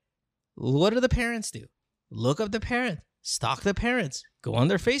it. What do the parents do? Look up the parent. Stalk the parents. Go on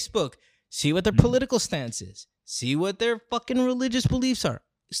their Facebook. See what their political stance is. See what their fucking religious beliefs are.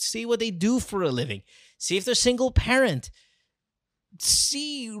 See what they do for a living. See if they're single parent.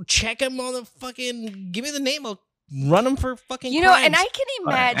 Check them on the fucking... Give me the name. I'll run them for fucking You know, crimes. and I can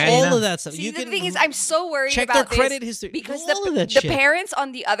imagine... all of that stuff. See, the thing is, I'm so worried check about their credit history. Because the parents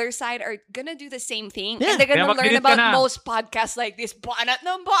on the other side are gonna do the same thing. Yeah. And they're gonna learn about most podcasts like this. Banat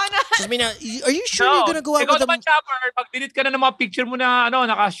ng banat. I mean, are you sure you're gonna go out with them? Pag-delete ka na ng mga picture mo na,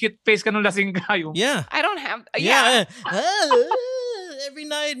 naka-shit face ka nung lasing kayo. Yeah. I don't have... Yeah. Every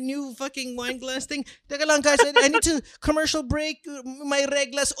night, new fucking wine glass thing. Teka lang, guys, I need to commercial break. My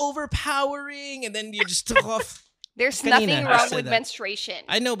regla's overpowering. And then you just took off. There's nothing wrong with menstruation.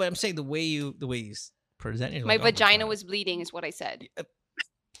 I know, but I'm saying the way you present it. My vagina was bleeding is what I said.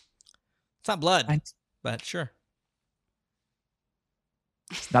 It's not blood, but sure.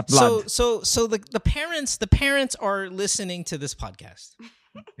 It's not blood. So the parents are listening to this podcast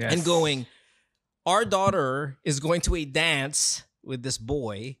and going, our daughter is going to a dance with this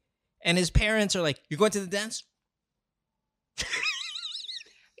boy, and his parents are like, you're going to the dance?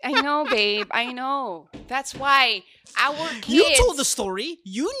 I know, babe. I know. That's why our kids... You told the story.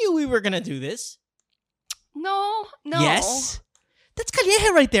 You knew we were going to do this. No. Yes. That's Calleja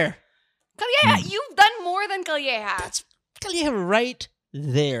right there. Calleja, you've done more than Calleja. That's Calleja right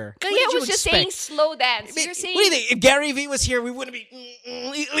there. Calleja was just saying slow dance. You're saying... What do you think? If Gary Vee was here, we wouldn't be...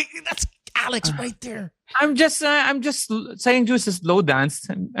 That's Alex right there. I'm just saying just a slow dance.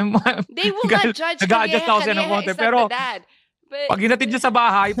 They will not judge Calleja. Calleja is not the dad. But, pag hinatid niya sa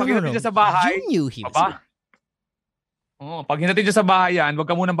bahay, you knew he was here. Pag hinatid niya sa bahay yan, wag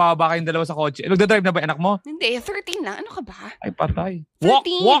ka munang bababa kayong dalawa sa kotse. Magdadrive na ba anak mo? Hindi, 13 na. Ano ka ba? Ay, patay.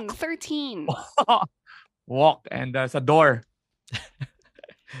 13. Walk and sa door.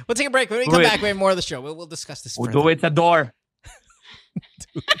 We'll take a break. When we come back, we have more of the show. We'll discuss this. We'll do it sa door.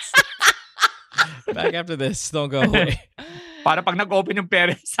 Back after this. Don't go away. Para pag nag-open yung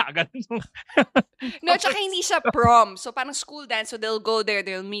parents, agad. No, tsaka hindi siya prom. So, parang school dance. So, they'll go there,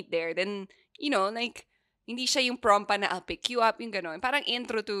 they'll meet there. Then, you know, like, hindi siya yung prom pa na I'll pick you up, yung gano'n. Parang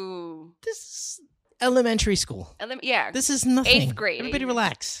intro to... This is elementary school. Yeah. This is nothing. 8th grade. Everybody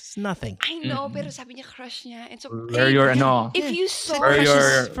relax. It's nothing. I know, pero sabi niya crush niya. And so, if you saw...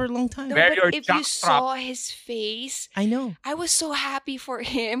 for a long time. No, but if you saw his face... I know. I was so happy for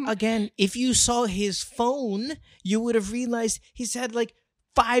him. Again, if you saw his phone, you would have realized he's had like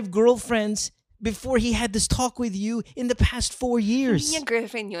 5 girlfriends before he had this talk with you in the past 4 years. Hindi niya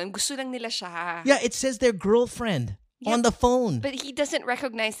girlfriend yun. Gusto lang nila siya. Yeah, it says their girlfriend on the phone. But he doesn't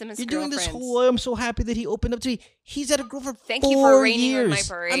recognize them as You're girlfriends. doing this whole, I'm so happy that he opened up to me. He's had a girl for 4 years. Thank you for raining on my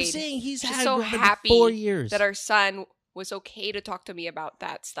parade. I'm saying he's had so a girlfriend happy for 4 years. that our son was okay to talk to me about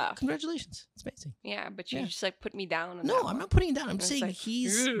that stuff. Congratulations. It's amazing. Yeah, but you just like put me down. No, I'm not putting him down. I'm saying like,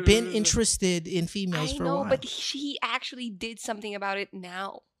 he's been interested in females for a while. But he actually did something about it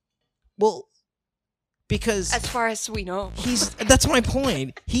now. Well, because as far as we know, that's my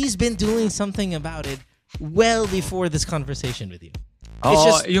point. He's been doing something about it well before this conversation with you. It's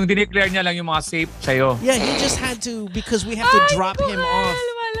just, yung dineclare niya lang yung mga safe sa'yo. Yeah, he just had to, because we have to drop him off.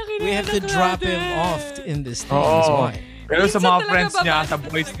 We have to drop him off in this thing. That's why. Pero sa mga friends niya, sa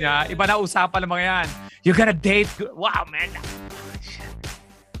boys niya, iba na usapan ng mga yan. You're gonna date. Wow, man.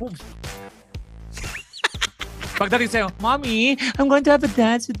 Oops. Pagdating sa'yo, Mommy, I'm going to have a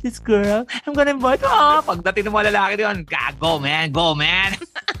dance with this girl. I'm gonna invite her. Pagdating ng mga lalaki doon, go man.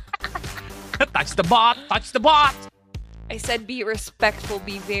 Touch the bot. I said be respectful,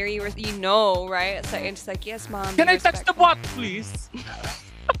 be very, you know, right? So it's like, yes, Mom. Can I touch the bot, please?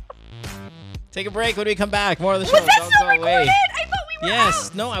 Take a break when we come back. More of the show. Was that Don't still go away. recorded? I thought we were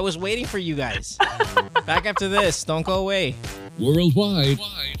out. No, I was waiting for you guys. Back after this. Don't go away. Worldwide,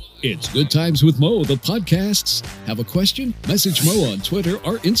 it's Good Times with Mo, the podcasts. Have a question? Message Mo on Twitter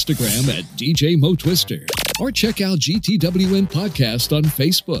or Instagram at DJ Mo Twister. Or check out GTWN Podcast on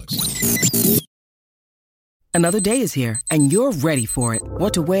Facebook. Another day is here, and you're ready for it.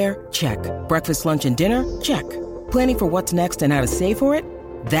 What to wear? Check. Breakfast, lunch, and dinner? Check. Planning for what's next and how to save for it?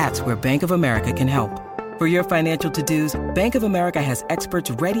 That's where Bank of America can help. For your financial to-dos, Bank of America has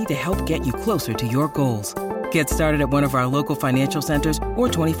experts ready to help get you closer to your goals. Get started at one of our local financial centers or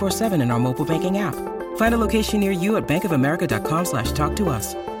 24/7 in our mobile banking app. Find a location near you at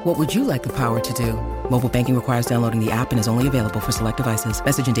bankofamerica.com/talktous. What would you like the power to do? Mobile banking requires downloading the app and is only available for select devices.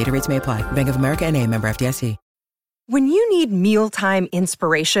 Message and data rates may apply. Bank of America N.A., member FDIC. When you need mealtime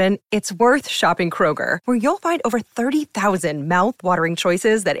inspiration, it's worth shopping Kroger, where you'll find over 30,000 mouth-watering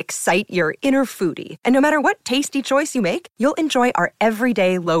choices that excite your inner foodie. And no matter what tasty choice you make, you'll enjoy our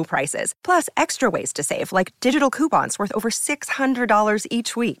everyday low prices, plus extra ways to save, like digital coupons worth over $600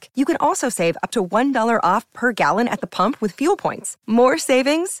 each week. You can also save up to $1 off per gallon at the pump with fuel points. More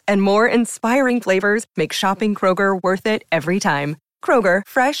savings and more inspiring flavors make shopping Kroger worth it every time. Kroger,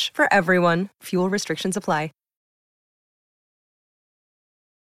 fresh for everyone. Fuel restrictions apply.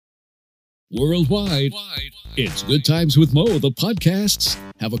 Worldwide, it's Good Times with Mo, the podcasts.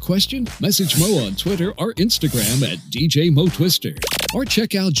 Have a question? Message Mo on Twitter or Instagram at DJ Mo Twister. Or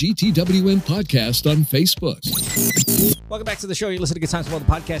check out GTWN Podcast on Facebook. Welcome back to the show. You're listening to Good Times with Mo, the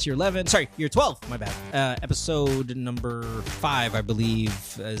podcast. You're 12, my bad. Episode number 5, I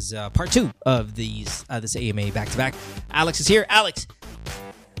believe, is part 2 of this AMA back-to-back. Alex is here. Alex,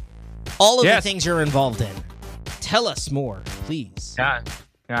 all of the things you're involved in, tell us more, please. Yeah.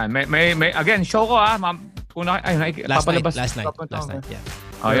 Yeah, may again, show ko ma'am. Last night,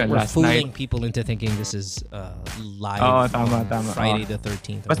 yeah. We're fooling people into thinking this is live tama. Friday the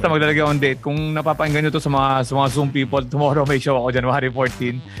 13th. Basta maglalagay akong date. Kung napapakinggan nyo to sa mga Zoom people, tomorrow may show ako January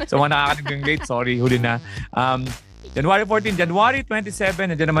 14. So mga nakakarinig ng date, sorry, huli na. January 14, January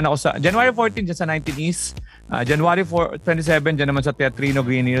 27, nandiyan naman ako sa January 14 dyan sa 19 East. January 27 dyan naman sa Teatrino,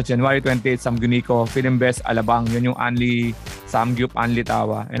 Green Hills. January 28, Samgunico, Film Best, Alabang. Yun yung Anli Samgyup, Anli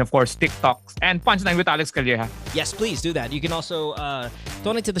Tawa. And of course, TikTok and Punchline with Alex Calleja. Yes, please do that. You can also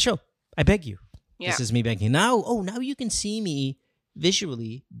donate to the show. I beg you. Yeah. This is me begging. Now you can see me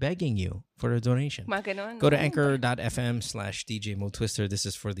visually begging you for a donation. Go to anchor.fm/DJ Mo Twister. This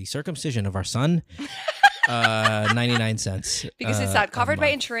is for the circumcision of our son. 99 cents. Because it's not covered by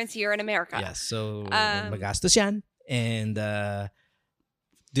insurance here in America. Yes, so magastos yan. And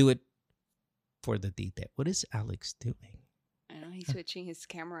do it for the tite. What is Alex doing? I know, he's switching his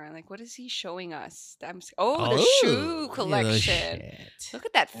camera. Like, what is he showing us? The shoe collection. Look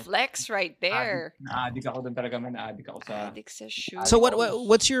at that flex right there. Addict ako dun talaga man. Addict ako sa... Addict sa shoe. So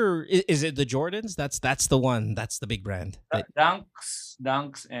what's your... Is it the Jordans? That's the one. That's the big brand.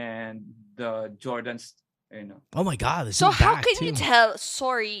 Dunks and the Jordans. You know. Oh my God! So how can you tell?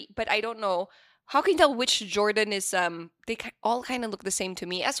 Sorry, but I don't know. How can you tell which Jordan is? They all kind of look the same to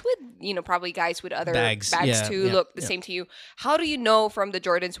me. As with probably guys with other bags too look the same to you. How do you know from the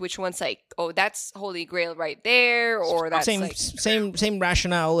Jordans which one's like? Oh, that's Holy Grail right there, or that's same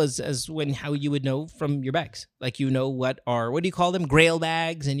rationale as when how you would know from your bags. Like what do you call them? Grail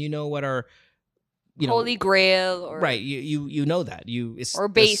bags, and what are. Holy Grail, or right? You know that or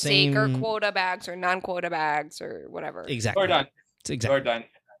basic or quota bags or non-quota bags or whatever. Exactly. Jordan.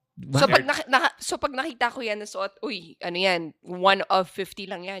 So pag nakita ko yan na suot, ano yan? 1 of 50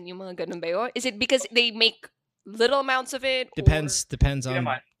 lang yan. Yung mga ganun ba yun? Is it because they make little amounts of it? Depends on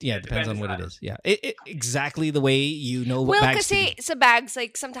what it is. Yeah, it exactly the way what bags. Well, kasi sa bags,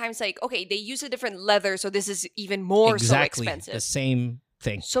 like sometimes okay, they use a different leather, so this is even more so expensive. The same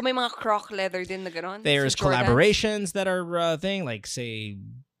thing. So may mga croc leather din na ganon? There's collaborations that are thing, like say,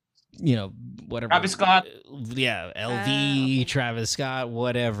 whatever. Travis Scott. Yeah, LV, Travis Scott,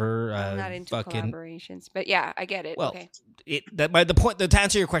 whatever. I'm not into collaborations, but yeah, I get it. Well, okay. The point, to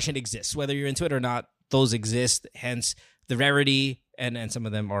answer your question, exists. Whether you're into it or not, those exist. Hence the rarity, and some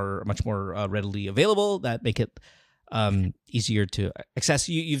of them are much more readily available that make it easier to access.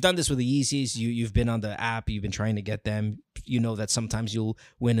 You've done this with the Yeezys. You've been on the app. You've been trying to get them. You know that sometimes you'll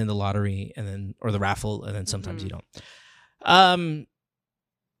win in the lottery or the raffle, and then sometimes you don't.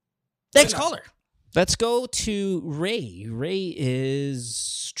 Next caller. Let's go to Ray.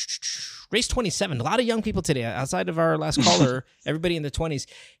 Ray's 27. A lot of young people today. Outside of our last caller, everybody in the 20s.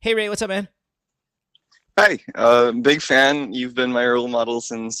 Hey, Ray, what's up, man? Hi, big fan. You've been my role model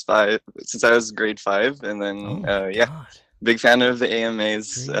since I was grade 5, and then big fan of the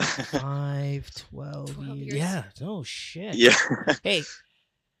AMAs. Grade 5, 12 years. Yeah. Oh shit. Yeah. Hey.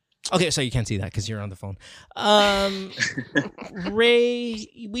 Okay, so you can't see that because you're on the phone. Ray,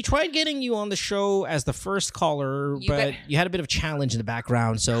 we tried getting you on the show as the first caller, but you had a bit of a challenge in the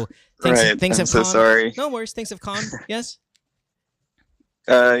background. So things have so gone. Sorry. No worries. Things have gone. Yes.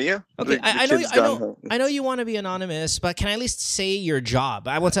 Yeah. Okay, I know you want to be anonymous, but can I at least say your job?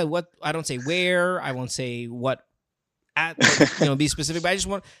 I won't say what. I don't say where. I won't say what. Be specific. But I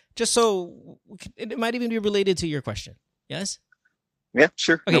just so it might even be related to your question. Yes. Yeah,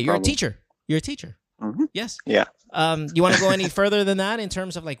 sure. Okay, no you're a teacher. You're a teacher. Mm-hmm. Yes. Yeah. You want to go any further than that in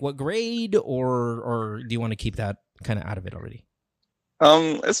terms of like what grade, or do you want to keep that kind of out of it already?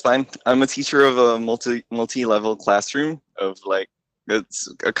 It's fine. I'm a teacher of a multi-level classroom of like,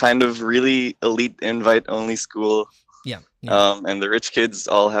 it's a kind of really elite invite-only school. Yeah. And the rich kids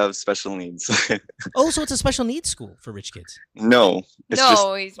all have special needs. Oh, so it's a special needs school for rich kids? No. It's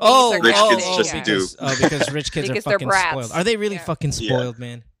rich kids just do. Because rich kids are fucking spoiled. Are they really fucking spoiled,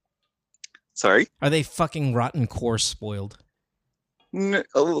 man? Sorry? Are they fucking rotten coarse spoiled? No,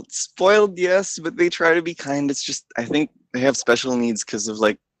 spoiled, yes, but they try to be kind. It's just, I think they have special needs because of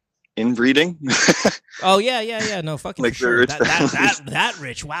like inbreeding. Oh yeah. No, fucking like sure. That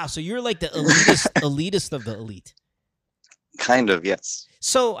rich. Wow. So you're like the elitist of the elite. Kind of, yes.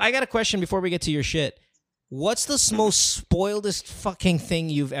 So I got a question before we get to your shit. What's the most spoiledest fucking thing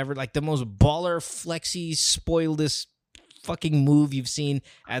you've ever, like the most baller, flexy, spoiledest fucking move you've seen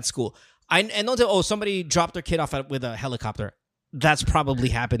at school? And don't tell, somebody dropped their kid off with a helicopter. That's probably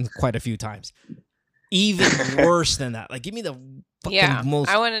happened quite a few times. Even worse than that. Like, give me the fucking most.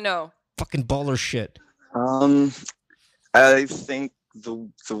 I want to know. Fucking baller shit. I think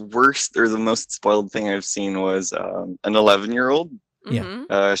the worst or the most spoiled thing I've seen was an 11-year-old.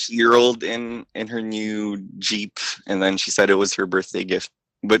 Yeah. She rolled in her new Jeep, and then she said it was her birthday gift.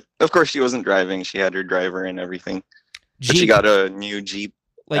 But of course, she wasn't driving. She had her driver and everything. But she got a new Jeep.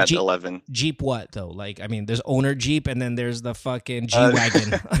 Like at 11. Jeep what though? Like, I mean, there's owner Jeep and then there's the fucking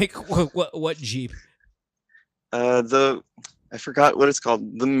G-Wagon. Like what Jeep? I forgot what it's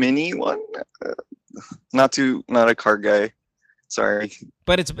called. The mini one? Not a car guy. Sorry.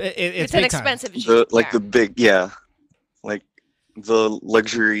 But it's an expensive Jeep. The big, like the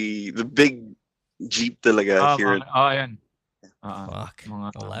luxury, the big Jeep talaga here. Yan. Fuck.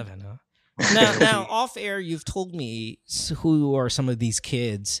 11, huh? Now, off air, you've told me who are some of these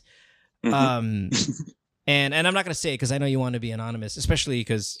kids, and I'm not going to say it because I know you want to be anonymous, especially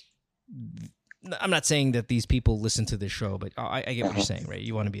because I'm not saying that these people listen to this show, but I get what you're saying, right?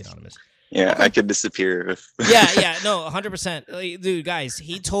 You want to be anonymous. Yeah, okay. I could disappear. Yeah, no, 100%. Like, dude, guys,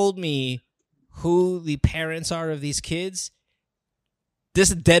 he told me who the parents are of these kids. This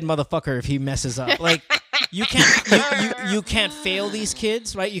is a dead motherfucker if he messes up. Like, you can't fail these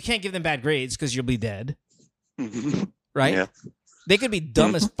kids, right? You can't give them bad grades because you'll be dead, right? Yeah. They could be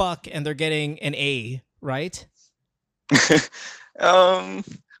dumb as fuck and they're getting an A, right?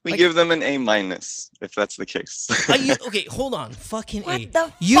 We give them an A- if that's the case. Okay, hold on, fucking what A.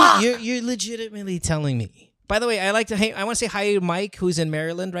 The fuck? You're legitimately telling me. By the way, I want to say hi to Mike, who's in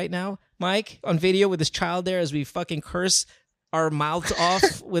Maryland right now. Mike on video with his child there as we fucking curse our mouths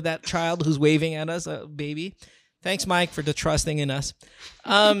off with that child who's waving at us, a baby. Thanks, Mike, for the trusting in us.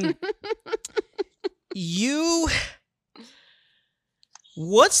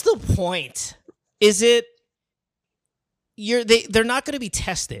 What's the point? Is it they're not going to be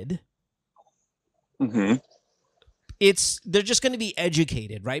tested? Mm-hmm. They're just going to be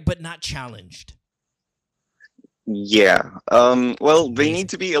educated, right? But not challenged. Yeah. Well, they need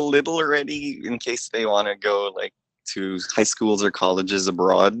to be a little ready in case they want to go like to high schools or colleges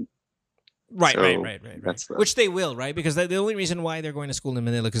abroad. Right. Which they will, right? Because the only reason why they're going to school in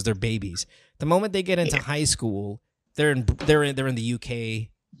Manila because they're babies. The moment they get into high school, they're in the UK.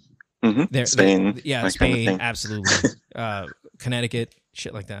 Mm-hmm. Spain. Spain, kind of absolutely. Connecticut,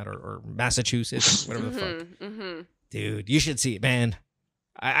 shit like that, or Massachusetts, whatever the fuck. Mm-hmm. Dude, you should see it, man.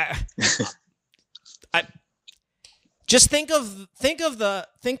 I just think of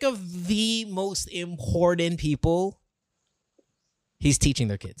the most important people he's teaching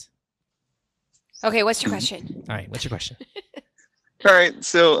their kids. Okay, what's your question? All right, what's your question? All right,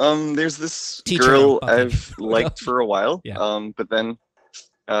 so there's this girl I've liked for a while. Yeah. But then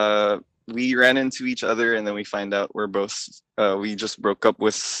we ran into each other, and then we find out we're both we just broke up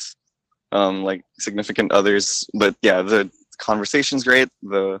with like significant others. But yeah, the conversation's great,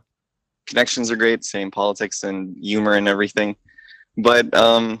 the connections are great, same politics and humor and everything. But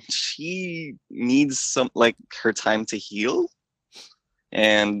she needs some like her time to heal.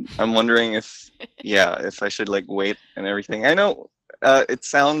 And I'm wondering if I should like wait and everything. I know it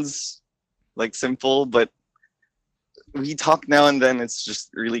sounds like simple, but we talk now and then. It's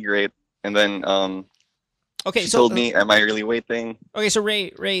just really great. And then she told me, am I really waiting? Okay, so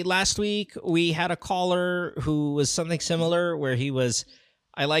Ray, last week we had a caller who was something similar where he was,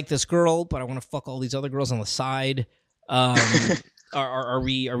 I like this girl, but I want to fuck all these other girls on the side. Are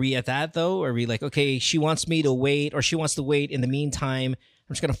we at that though? Are we like, okay, she wants me to wait, or she wants to wait in the meantime?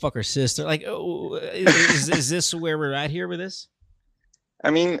 I'm just gonna fuck her sister. Like, is this where we're at here with this? I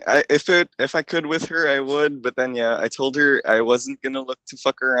mean, if I could with her, I would. But then, I told her I wasn't gonna look to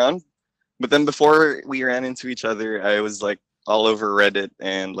fuck around. But then before we ran into each other, I was like all over Reddit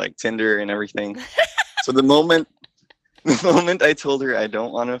and like Tinder and everything. So the moment I told her I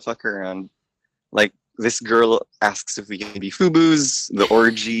don't want to fuck around, like this girl asks if we can be FUBUs, the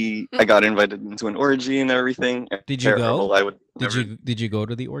orgy. I got invited into an orgy and everything. Did you go? I would did you go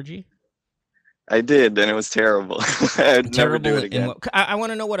to the orgy? I did, and it was terrible. I'd never do it again. I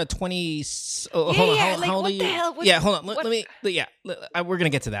want to know what a 20. Hold on, how old are you? Yeah, hold on. Let me. Yeah, we're gonna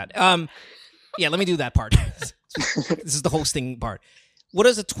get to that. Yeah, let me do that part. This is the hosting part. What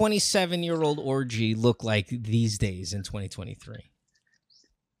does a 27-year-old orgy look like these days in 2023?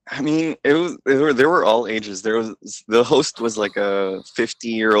 I mean, there were all ages. The host was like a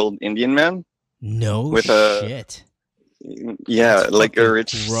 50-year-old Indian man. No with shit. That's like a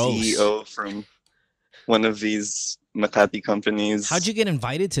rich CEO from one of these Makati companies. How'd you get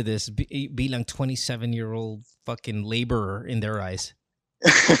invited to this? Bilang 27-year-old fucking laborer in their eyes.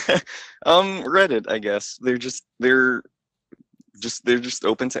 Reddit, I guess. They're just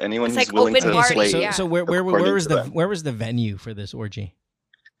open to anyone it's who's like willing to play. So where was the venue for this orgy?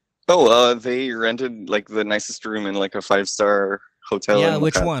 Oh, they rented like the nicest room in like a 5-star hotel. Yeah,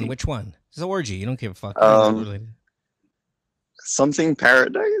 which one? It's an orgy. You don't give a fuck. Something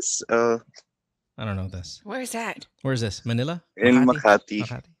Paradise. I don't know this. Where is that? Where is this? Manila? In Makati.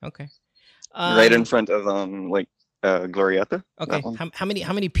 Okay. Right in front of Glorieta. Okay. How many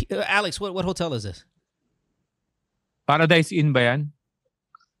Alex, what hotel is this? Paradise Inn ba yan?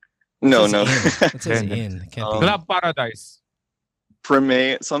 No. It says Inn. Club Paradise.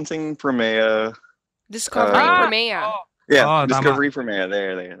 Primea. Discovery Primea. Oh. Yeah, Discovery Primea.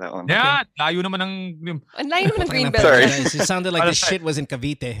 There, that one. Yeah, layo naman ng... Ang layo naman ng Greenbelt. Sorry. It sounded like the shit was in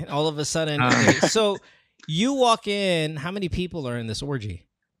Cavite. All of a sudden. Okay. So, you walk in, how many people are in this orgy?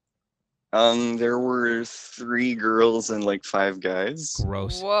 There were 3 girls and like 5 guys.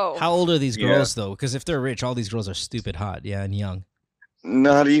 Gross. Whoa. How old are these girls though? Because if they're rich, all these girls are stupid hot, and young.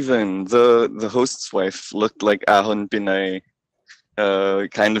 Not even. The host's wife looked like Ahon Pinay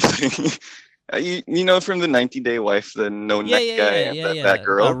kind of thing. You know from the 90-Day Wife, the no-neck guy, that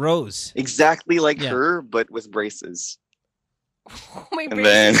girl? Rose. Exactly like her, but with braces. My and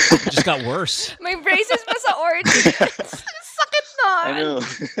then just got worse. My braces pa sa orgy. Sakit na. I know.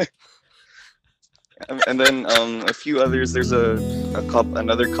 And then a few others. There's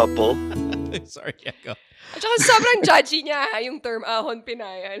another couple. Sorry, go. At saka sobrang judgy niya yung term Ahon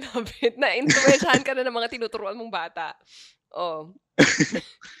Pinay. I love it. Na-influensyahan ka na ng mga tinuturuan mong bata. Oh.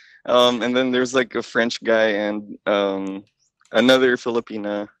 And then there's like a French guy and another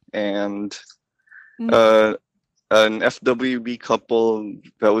Filipina and an FWB couple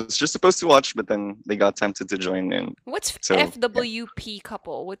that was just supposed to watch, but then they got tempted to join in. What's FWP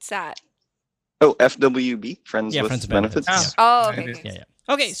couple? What's that? Oh, FWB, Friends with Benefits. Yeah. Oh, okay. Yeah.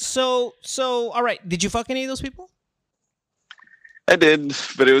 Okay, so all right. Did you fuck any of those people? I did,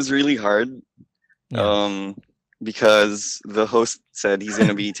 but it was really hard. Yeah. Because the host said he's going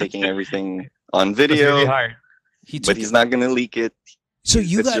to be taking everything on video, really hard. But he's not going to leak it. So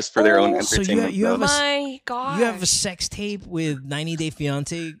it's just for their own entertainment. So you have my God. You have a sex tape with 90-Day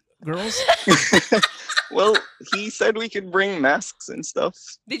Fiancé girls? Well, he said we could bring masks and stuff.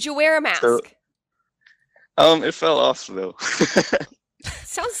 Did you wear a mask? So, it fell off though.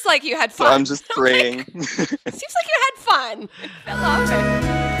 Sounds like you had fun. So I'm just praying. Seems like you had fun. It fell off.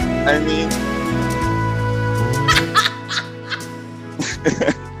 I mean.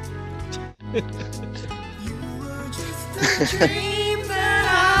 You were just a dream that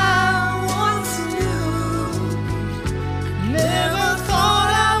I once knew. Never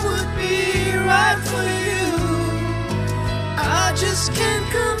thought I would be right for you. I just can't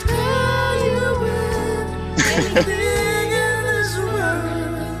compare you with anything in this world.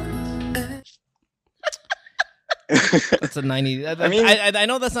 That's a 90. I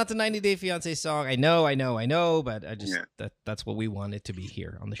know that's not the 90-Day Fiancé song. I know, but I just that's what we want it to be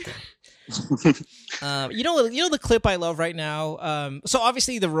here on the show. You know the clip I love right now. So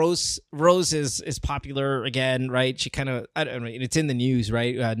obviously the Rose is popular again, right? She kind of it's in the news,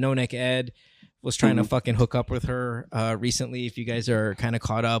 right? No Neck Ed was trying to fucking hook up with her recently. If you guys are kind of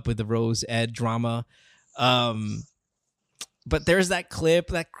caught up with the Rose Ed drama. But there's that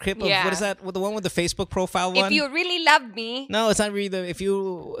clip of what is that? The one with the Facebook profile one? If you really love me. No, it's not really if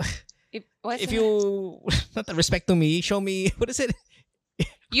you not the respect to me, show me what is it?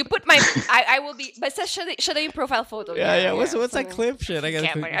 You put my I will be basta siya yung profile photo. Yeah. What's that clip? Shit, I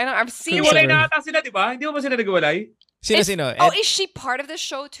gotta I've seen Hiwalay na ata sila, di ba? Hindi mo ba sila nagwalay? Sino? Oh, is she part of the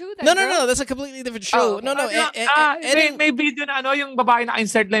show too? No. That's a completely different show. Oh, okay. No. May video na yung babae na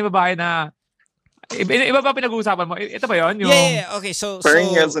insert lang yung babae na Iba ba pinag-uusapan mo? Ito ba yun? Yeah. Okay, so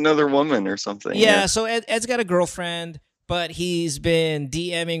he has another woman or something. Yeah, so Ed's got a girlfriend, but he's been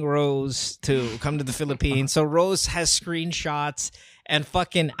DMing Rose to come to the Philippines. So Rose has screenshots and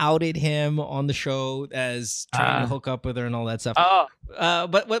fucking outed him on the show as trying to hook up with her and all that stuff.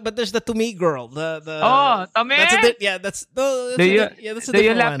 But there's the Tumi girl. The Tome. That's a different one.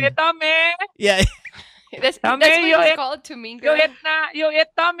 You love me, Tome. Yeah. That's what it's called, Tumi girl. You eat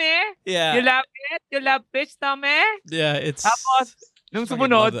Tome. Yeah. You love it. You love fish, Tome. Yeah, it's. Tapos nung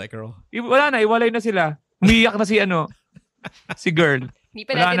sumunod, that girl. Wala na, iwalay na sila. Umiyak na si girl. Hindi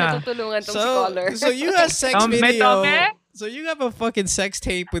pa natin natutulungan tong si caller. So you have sex video. So you have a fucking sex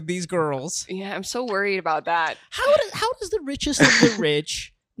tape with these girls. Yeah, I'm so worried about that. How does the richest of the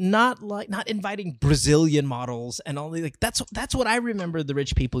rich not inviting Brazilian models and all that's what I remember the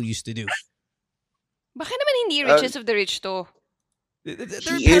rich people used to do. Bakit naman hindi richest of the rich to?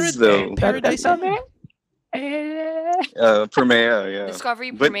 He is though. Paradise. Primea, yeah.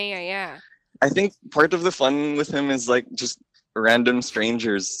 Discovery Primea, yeah. I think part of the fun with him is like just random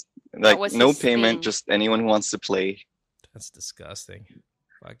strangers. Like no payment, just anyone who wants to play. That's disgusting.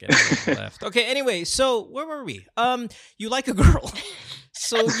 Fucking left. Okay, anyway, so where were we? You like a girl.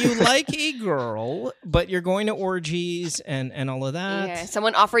 So you like a girl, but you're going to orgies and all of that. Yeah,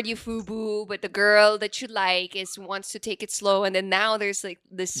 someone offered you FUBU, but the girl that you like wants to take it slow, and then now there's like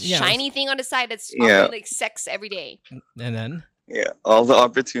this shiny thing on the side that's offering like sex every day. And then? Yeah, all the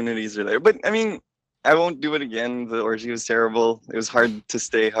opportunities are there. But I mean, I won't do it again. The orgy was terrible. It was hard to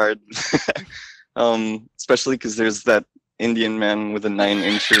stay hard. Especially because there's that Indian man with a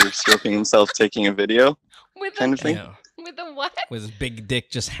 9-incher stroking himself taking a video kind of thing. Yeah. With a what? With his big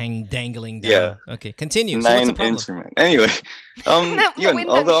dick just dangling down. Yeah. Okay, continue. So what's the problem? 9-incher man. Anyway, all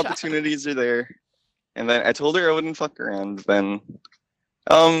the opportunities are there. And then I told her I wouldn't fuck around. Then,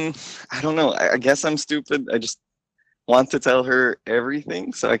 I don't know. I guess I'm stupid. I just want to tell her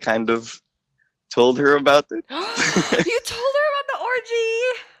everything. So I kind of told her about it. You told her about the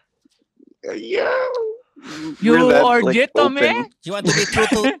orgy? Yeah. You orgy to me? You want to be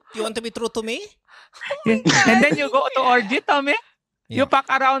true to me? And then you go to orgy to me? Yeah. You pack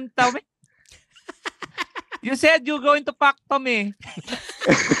around to me? You said you're going to pack to me.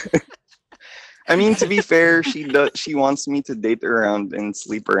 I mean, to be fair, she wants me to date around and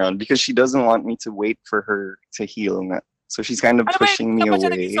sleep around because she doesn't want me to wait for her to heal. So she's kind of pushing me away.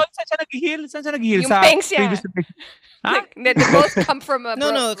 Saan siya nag-heal? Yung pangs niya. Like, they both come from a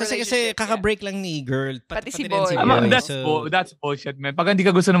No, kasi kaka-break lang ni girl. Pati si boy. That's bullshit, man. Pag hindi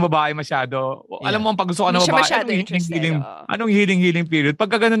ka gusto ng babae masyado, alam mo, pag gusto ka ng babae, anong healing period?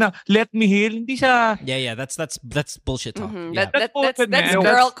 Pagka gano'n na, let me heal, hindi siya... Yeah, that's bullshit talk. Mm-hmm. Yeah. That's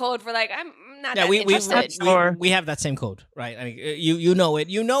girl code for like, I'm not that interested. We have that same code, right? I mean, you know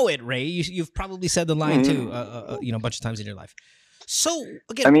it, Ray. You've probably said the line too, a bunch of times in your life. So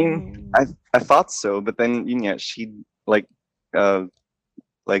again, I mean, I thought so, but then she'd like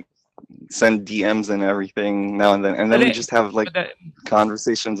send DMs and everything now and then, and then we just have like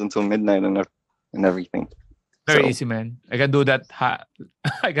conversations until midnight and everything. Very easy, man. I can do that.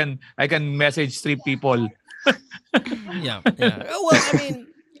 I can message 3 people. Yeah. Well, I mean,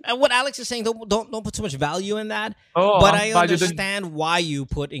 what Alex is saying, don't put too much value in that. But I understand why you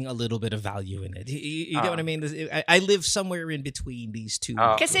putting a little bit of value in it. You get what I mean? I live somewhere in between these two.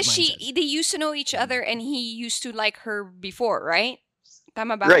 Because they used to know each other, and he used to like her before, right?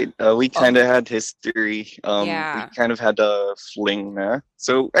 Tama ba? Right. We kind of had history. We kind of had a fling there.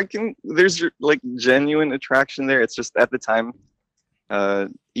 So there's like genuine attraction there. It's just at the time,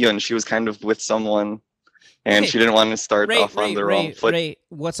 she was kind of with someone. And she didn't want to start off on the wrong foot. Ray,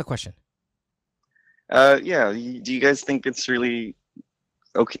 what's the question? Do you guys think it's really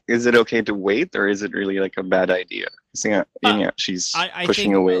okay? Is it okay to wait, or is it really like a bad idea? She's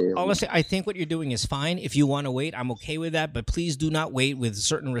pushing away. Honestly, I think what you're doing is fine. If you want to wait, I'm okay with that. But please do not wait with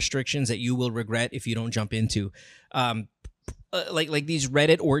certain restrictions that you will regret if you don't jump into. Like these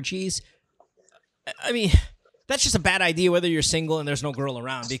Reddit orgies. I mean... That's just a bad idea whether you're single and there's no girl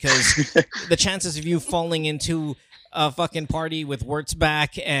around, because the chances of you falling into a fucking party with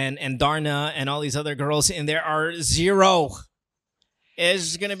Wurtzbach and Darna and all these other girls in there are 0.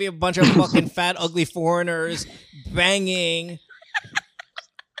 It's going to be a bunch of fucking fat, ugly foreigners banging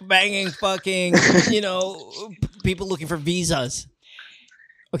fucking, people looking for visas.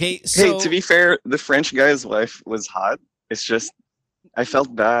 Okay, so... Hey, to be fair, the French guy's wife was hot. It's just... I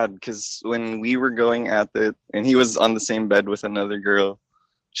felt bad because when we were going at it and he was on the same bed with another girl,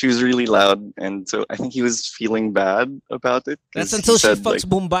 she was really loud. And so I think he was feeling bad about it. That's until she fucks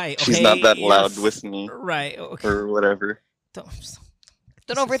Bombay. Okay? She's not that loud with me. Right. Okay. Or whatever.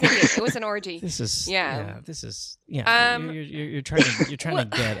 Don't overthink it. It was an orgy. This is This is You're trying to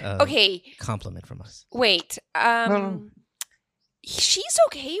get a compliment from us. Wait. She's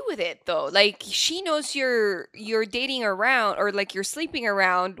okay with it though. Like she knows you're dating around or like you're sleeping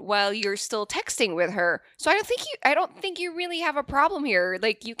around while you're still texting with her. So I don't think you really have a problem here.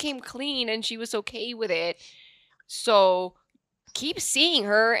 Like you came clean and she was okay with it. So keep seeing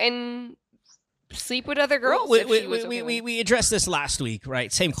her and sleep with other girls. We addressed this last week,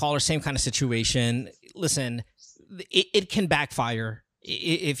 right? Same caller, same kind of situation. Listen, it can backfire.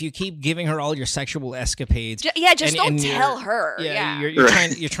 If you keep giving her all your sexual escapades, don't tell her.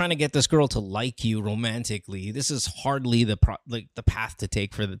 You're trying to get this girl to like you romantically. This is hardly the path to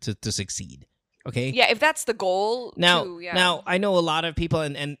take for to succeed. Okay. Yeah, if that's the goal. Now I know a lot of people,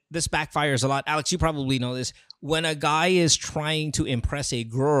 and this backfires a lot. Alex, you probably know this. When a guy is trying to impress a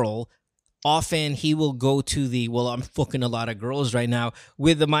girl, often he will go to I'm fucking a lot of girls right now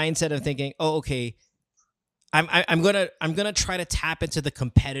with the mindset of thinking, oh, okay. I'm gonna try to tap into the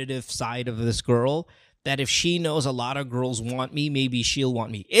competitive side of this girl, that if she knows a lot of girls want me, maybe she'll want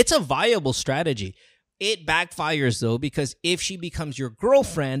me. It's a viable strategy. It backfires though, because if she becomes your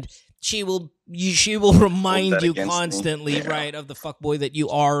girlfriend, she will remind you constantly, right, of the fuckboy that you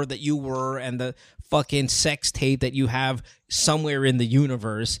are, that you were, and the fucking sex tape that you have somewhere in the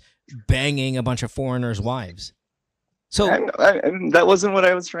universe banging a bunch of foreigners' wives. So that wasn't what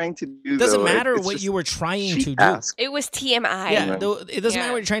I was trying to do. Doesn't matter what you were trying to do. It was TMI. Yeah, it doesn't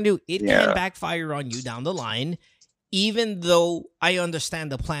matter what you're trying to do. It can backfire on you down the line, even though I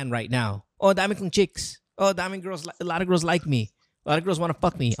understand the plan right now. Oh, dami kong chicks. Oh, dami girls. A lot of girls like me. A lot of girls want to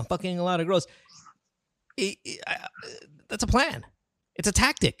fuck me. I'm fucking a lot of girls. That's a plan. It's a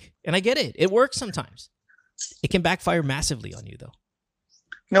tactic, and I get it. It works sometimes. It can backfire massively on you, though.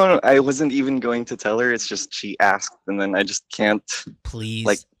 No, I wasn't even going to tell her. It's just she asked, and then I just can't.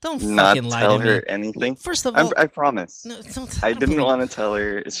 Please, don't not fucking lie tell to me. Her anything. First of all, I promise. No, I didn't want to tell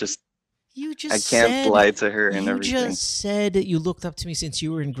her. It's just I can't lie to her and everything. You just said that you looked up to me since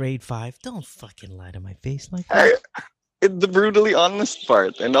you were in grade 5. Don't fucking lie to my face like that. The brutally honest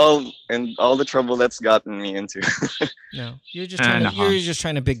part, and all the trouble that's gotten me into. No, you're just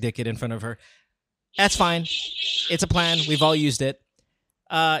trying to big dick it in front of her. That's fine. It's a plan. We've all used it.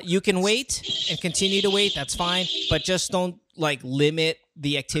 You can wait and continue to wait. That's fine. But just don't limit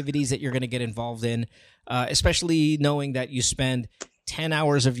the activities that you're going to get involved in, especially knowing that you spend 10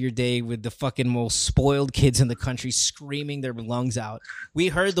 hours of your day with the fucking most spoiled kids in the country screaming their lungs out. We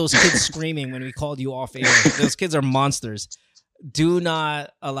heard those kids screaming when we called you off air. Those kids are monsters. Do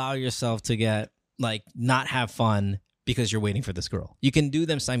not allow yourself to get not have fun because you're waiting for this girl. You can do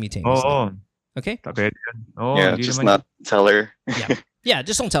them simultaneously. Oh. Okay? Just not tell her. Yeah,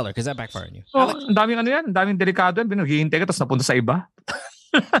 just don't tell her because that backfire on you. Ang daming delikado yan. Hihintay ka tapos napunta sa iba.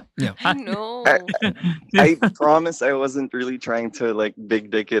 Yeah. I know. I promise I wasn't really trying to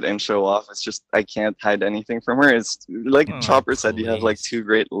big dick it and show off. It's just I can't hide anything from her. It's like Chopper said, you have 2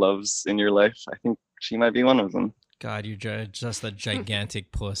 great loves in your life. I think she might be one of them. God, you're just a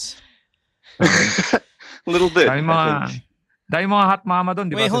gigantic puss. A little bit. Dahil mga hot mama doon,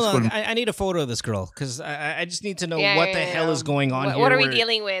 di ba? Wait, hold on. I need a photo of this girl because I just need to know what the hell is going on here. What are we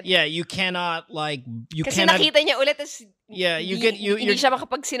dealing with? Yeah, you cannot Kasi nakita niya ulit you're siya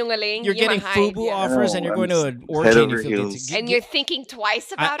makapagsinungaling. You're getting FUBU offers and you're going to an orgy and you're thinking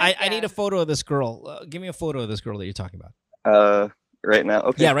twice about it. I need a photo of this girl. Give me a photo of this girl that you're talking about. Right now?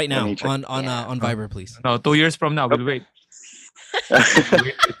 Okay. Yeah, right now on Viber, please. No, 2 years from now, we'll wait.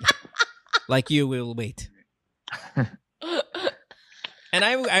 Like you will wait. And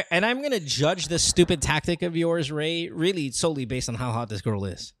I'm gonna judge this stupid tactic of yours, Ray, really solely based on how hot this girl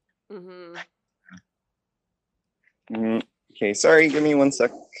is. Okay, sorry, give me 1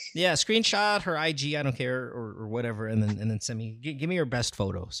 sec. Yeah, screenshot her IG, I don't care, or whatever, and then send me. Give me your best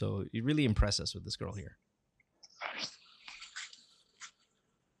photo. So you really impress us with this girl here.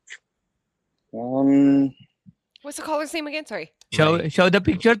 What's the caller's name again? Sorry. Show the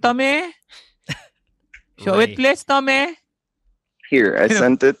picture, Tommy. Show it, please, Tommy. Here, I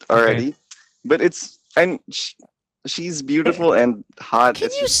sent it already, but she's beautiful and hot. Can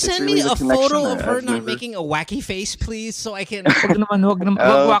you send me a photo of her not making a wacky face, please, so I can? Wag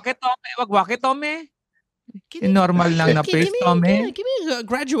wacky, Tommy. Normal lang na face, Tommy. Give me a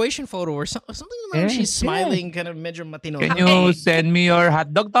graduation photo or something. She's smiling, kind of medyo matino. Can you send me your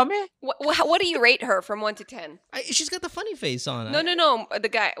hot dog, Tommy? What do you rate her from 1 to 10? She's got the funny face on. No. The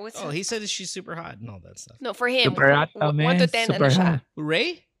guy. He said she's super hot and all that stuff. No, for him. Super hot, Tommy. 1 to 10. Super hot.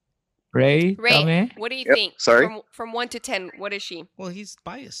 Ray, Tommy. What do you think? Sorry. From 1 to 10, what is she? Well, he's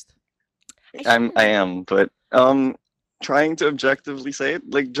biased. I am, but trying to objectively say it,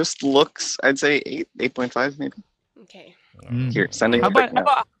 like just looks, I'd say 8.5 maybe. Okay. Here, sending How it right now.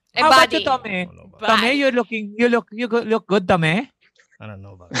 And how about body. you, Tommy? Body. Tommy, you look good, Tommy. I don't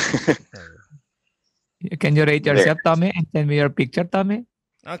know about that. Can you rate yourself, Tommy, and send me your picture, Tommy?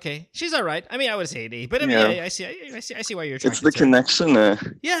 Okay, she's all right. I mean, I would say 8, but I mean, Yeah. I see why you're trying It's the to. connection.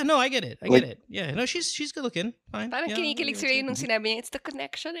 Yeah, no, I get it. I Like- get it. Yeah, no, she's good looking. Fine. Parang Yeah, kinikilig si yeah, Ray nung sinabi niya, it's the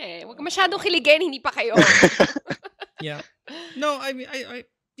connection eh. Huwag ka masyadong kiligin, hindi pa kayo. Yeah. No, I mean,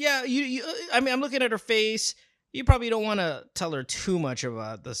 yeah, you. I mean, I'm looking at her face. You probably don't want to tell her too much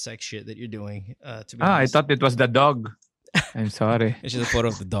about the sex shit that you're doing. To be I honest. thought it was the dog. I'm sorry. It's just a photo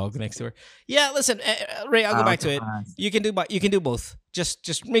of the dog next to her. Yeah, listen, Ray, I'll go back to it. You can do both.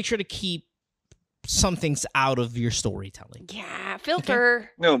 Just make sure to keep some things out of your storytelling. Yeah,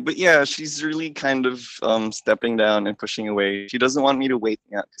 filter. No, but yeah, she's really kind of stepping down and pushing away. She doesn't want me to wait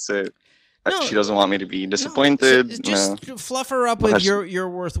because No. she doesn't want me to be disappointed. Just no. fluff her up Well, with that's- you're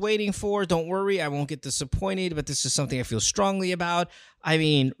worth waiting for. Don't worry, I won't get disappointed. But this is something I feel strongly about. I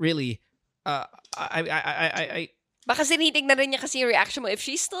mean, really, I Baka sinitignan rin niya kasi yung reaction mo. If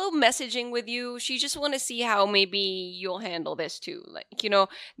she's still messaging with you, she just want to see how maybe you'll handle this too. Like, you know,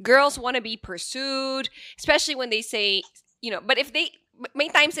 girls want to be pursued, especially when they say, you know, but if they, may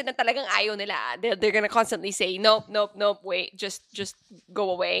times din na talagang ayaw nila. They're gonna constantly say, nope, wait, just go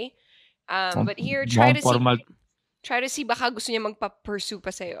away. But here, try to see baka gusto niya magpa-pursue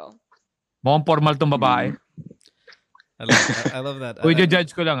pa sa'yo. Mukhang formal tong babae. I love that. Uy,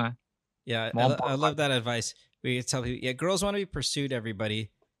 judge ko lang ah. Yeah, I love that advice. We tell people, yeah, girls want to be pursued.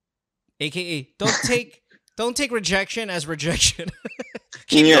 Everybody, AKA, don't take rejection as rejection.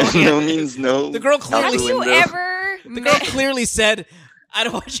 Yeah, no means no. The girl out clearly- the Have you window. ever The girl clearly said, "I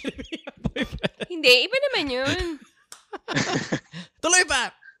don't want you to be my boyfriend." Hindi, iba naman yun. Tuloy pa.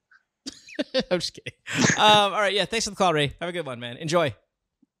 I'm just kidding. All right, yeah. Thanks for the call, Ray. Have a good one, man. Enjoy.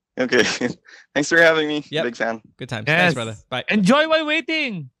 Okay. Thanks for having me. Yep. Big fan. Good times. Yes. Thanks, brother. Bye. Enjoy while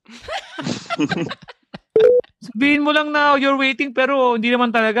waiting. Sabihin mo lang na you're waiting pero hindi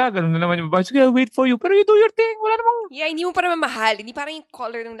naman talaga. Ganun na naman yung babae. Sige, I'll wait for you. Pero you do your thing. Wala namang... Yeah, hindi mo pa naman mahal. Hindi parang yung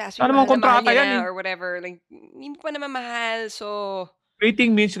caller ng last week. Wala namang mahal na mahal kontrata niya yan na eh. or whatever. Like, hindi pa naman mahal. So,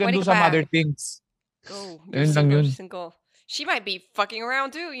 Waiting means you can Waiting do some pa. other things. go. Yun lang yun. Single. She might be fucking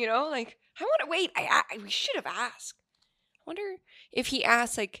around too, you know? Like, I want to wait. We should have asked. I wonder if he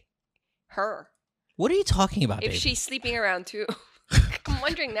asked, like, her. What are you talking about, If babe? she's sleeping around too. I'm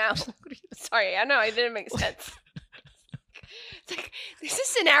wondering now. Sorry, I know it didn't make sense. It's like there's a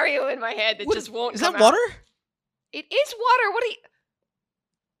scenario in my head that What- just won't. Is come that out. water? It is water. What are you?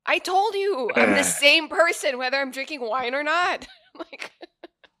 I told you I'm the same person whether I'm drinking wine or not. Like,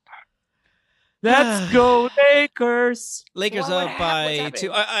 Let's go Lakers. Lakers What up by what's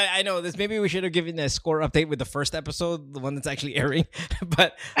 2. I know this. Maybe we should have given a score update with the first episode, the one that's actually airing.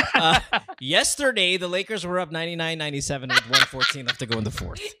 But yesterday, the Lakers were up 99-97 with 1:14 left to go in the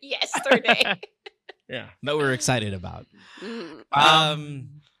fourth. yesterday. Yeah, that we're excited about.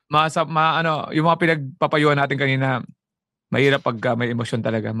 Mm. Yung mga pinagpapayuhan natin kanina, mahirap pag may emosyon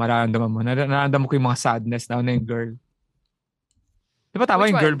talaga. Mararamdaman mo. Nararamdaman ko yung mga sadness na yung girl. Di ba tama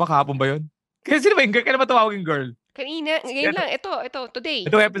Which yung girl one? ba? Kahapon ba yun? Kasi sino ba yung girl? Kailan ba tawag yung girl? Kanina, ngayon lang. Ito, today.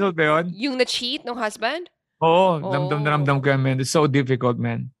 Ito episode ba yun? Yung na-cheat ng husband? Oo. Oh. Ramdam na ramdam ko yan, man. It's so difficult,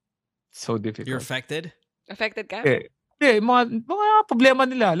 man. So difficult. You're affected? Affected ka? Mga problema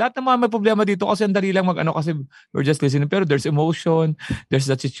nila. Lahat ng mga may problema dito kasi ang dali lang kasi we're just listening. Pero there's emotion, there's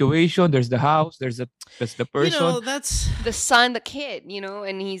that situation, there's the house, there's the person. You know, that's... The son, the kid, you know,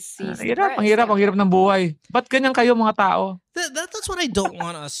 and he's Ang hirap ng buhay. Ba't ganyan kayo mga tao? That's what I don't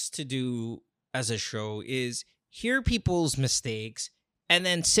want us to do as a show is hear people's mistakes and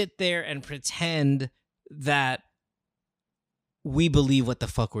then sit there and pretend that we believe what the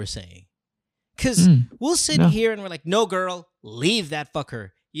fuck we're saying. Because we'll sit here and we're like, no, girl, leave that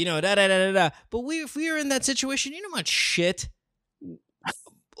fucker. You know, da-da-da-da-da. But if we were in that situation, you know how much shit,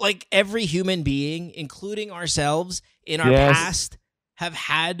 like every human being, including ourselves, in our past, have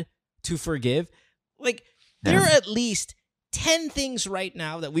had to forgive. Like, there are at least 10 things right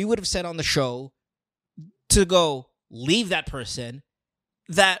now that we would have said on the show to go, leave that person,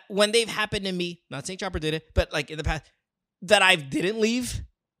 that when they've happened to me, not saying Chopper did it, but like in the past, that I didn't leave.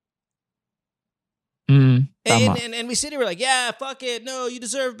 And we sit here, we're like, yeah, fuck it. No, you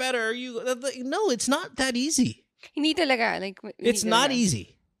deserve better. No, it's not that easy. Hindi talaga. Like, It's not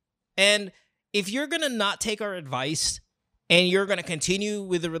easy. And if you're going to not take our advice and you're going to continue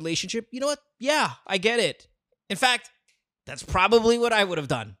with the relationship, you know what? Yeah, I get it. In fact, that's probably what I would have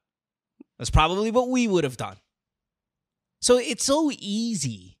done. That's probably what we would have done. So it's so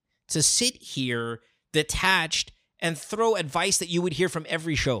easy to sit here detached and throw advice that you would hear from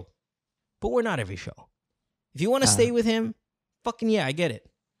every show. But we're not every show. If you want to stay with him, fucking yeah, I get it.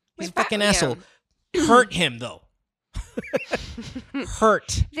 He's a fucking asshole. Hurt him though.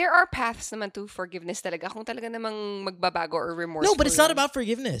 Hurt. There are paths naman to forgiveness talaga kung talaga namang magbabago or remorseful. No, but it's not about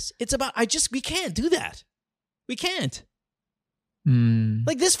forgiveness. It's about we can't do that. We can't.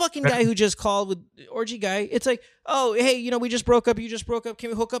 Like this fucking guy who just called with orgy guy. It's like, oh, hey, you know, we just broke up. You just broke up. Can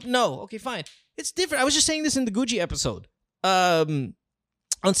we hook up? No. Okay, fine. It's different. I was just saying this in the Gucci episode. On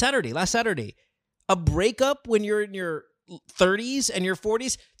last Saturday. A breakup when you're in your 30s and your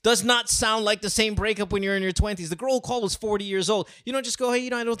 40s does not sound like the same breakup when you're in your 20s. The girl who called was 40 years old. You don't just go, hey, you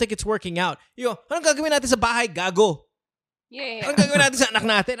know, I don't think it's working out. You go, anong gagawin natin sa bahay, gago? Yeah. Anong gagawin natin sa anak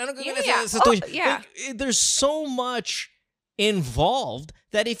natin? Anong gagawin natin sa tuition? Like, there's so much involved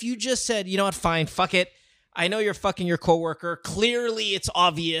that if you just said, you know what, fine, fuck it. I know you're fucking your coworker. Clearly it's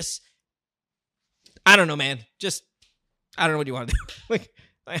obvious. I don't know, man. Just, I don't know what you want to do. Like,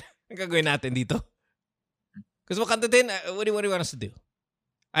 anong gagawin natin dito? Because what do you want us to do?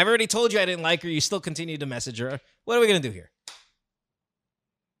 I've already told you I didn't like her. You still continue to message her. What are we going to do here?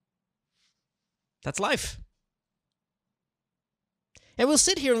 That's life. And we'll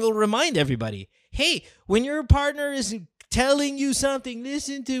sit here and we'll remind everybody, hey, when your partner is telling you something,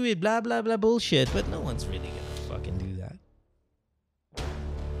 listen to it, blah, blah, blah, bullshit. But no one's really going to fucking do that.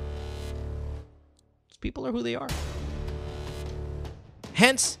 People are who they are.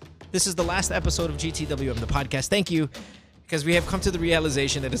 Hence, this is the last episode of GTWM, the podcast. Thank you, because we have come to the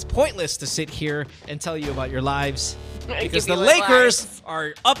realization that it's pointless to sit here and tell you about your lives because the Lakers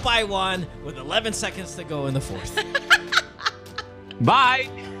are up by 1 with 11 seconds to go in the fourth. Bye.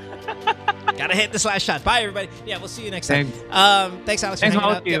 Gotta hit this last shot. Bye, everybody. Yeah, we'll see you next time. Thanks, Alex. Thanks, for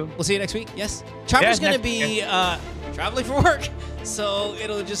hanging out. you. Yep, we'll see you next week. Yes. Chopper's going to be traveling for work, so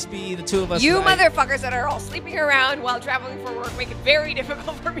it'll just be the two of us. You motherfuckers that are all sleeping around while traveling for work make it very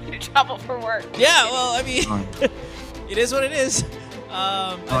difficult for me to travel for work. Yeah, well, I mean, it is what it is.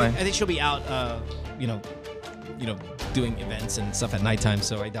 I think she'll be out, doing events and stuff at nighttime,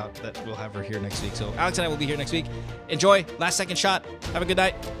 so I doubt that we'll have her here next week. So Alex and I will be here next week. Enjoy. Last second shot. Have a good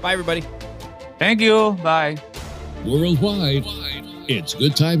night. Bye, everybody. Thank you. Bye. Worldwide, it's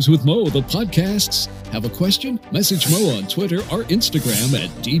Good Times with Mo, the podcasts. Have a question? Message Mo on Twitter or Instagram at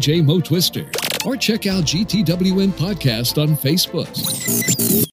DJ Mo Twister. Or check out GTWN Podcast on Facebook.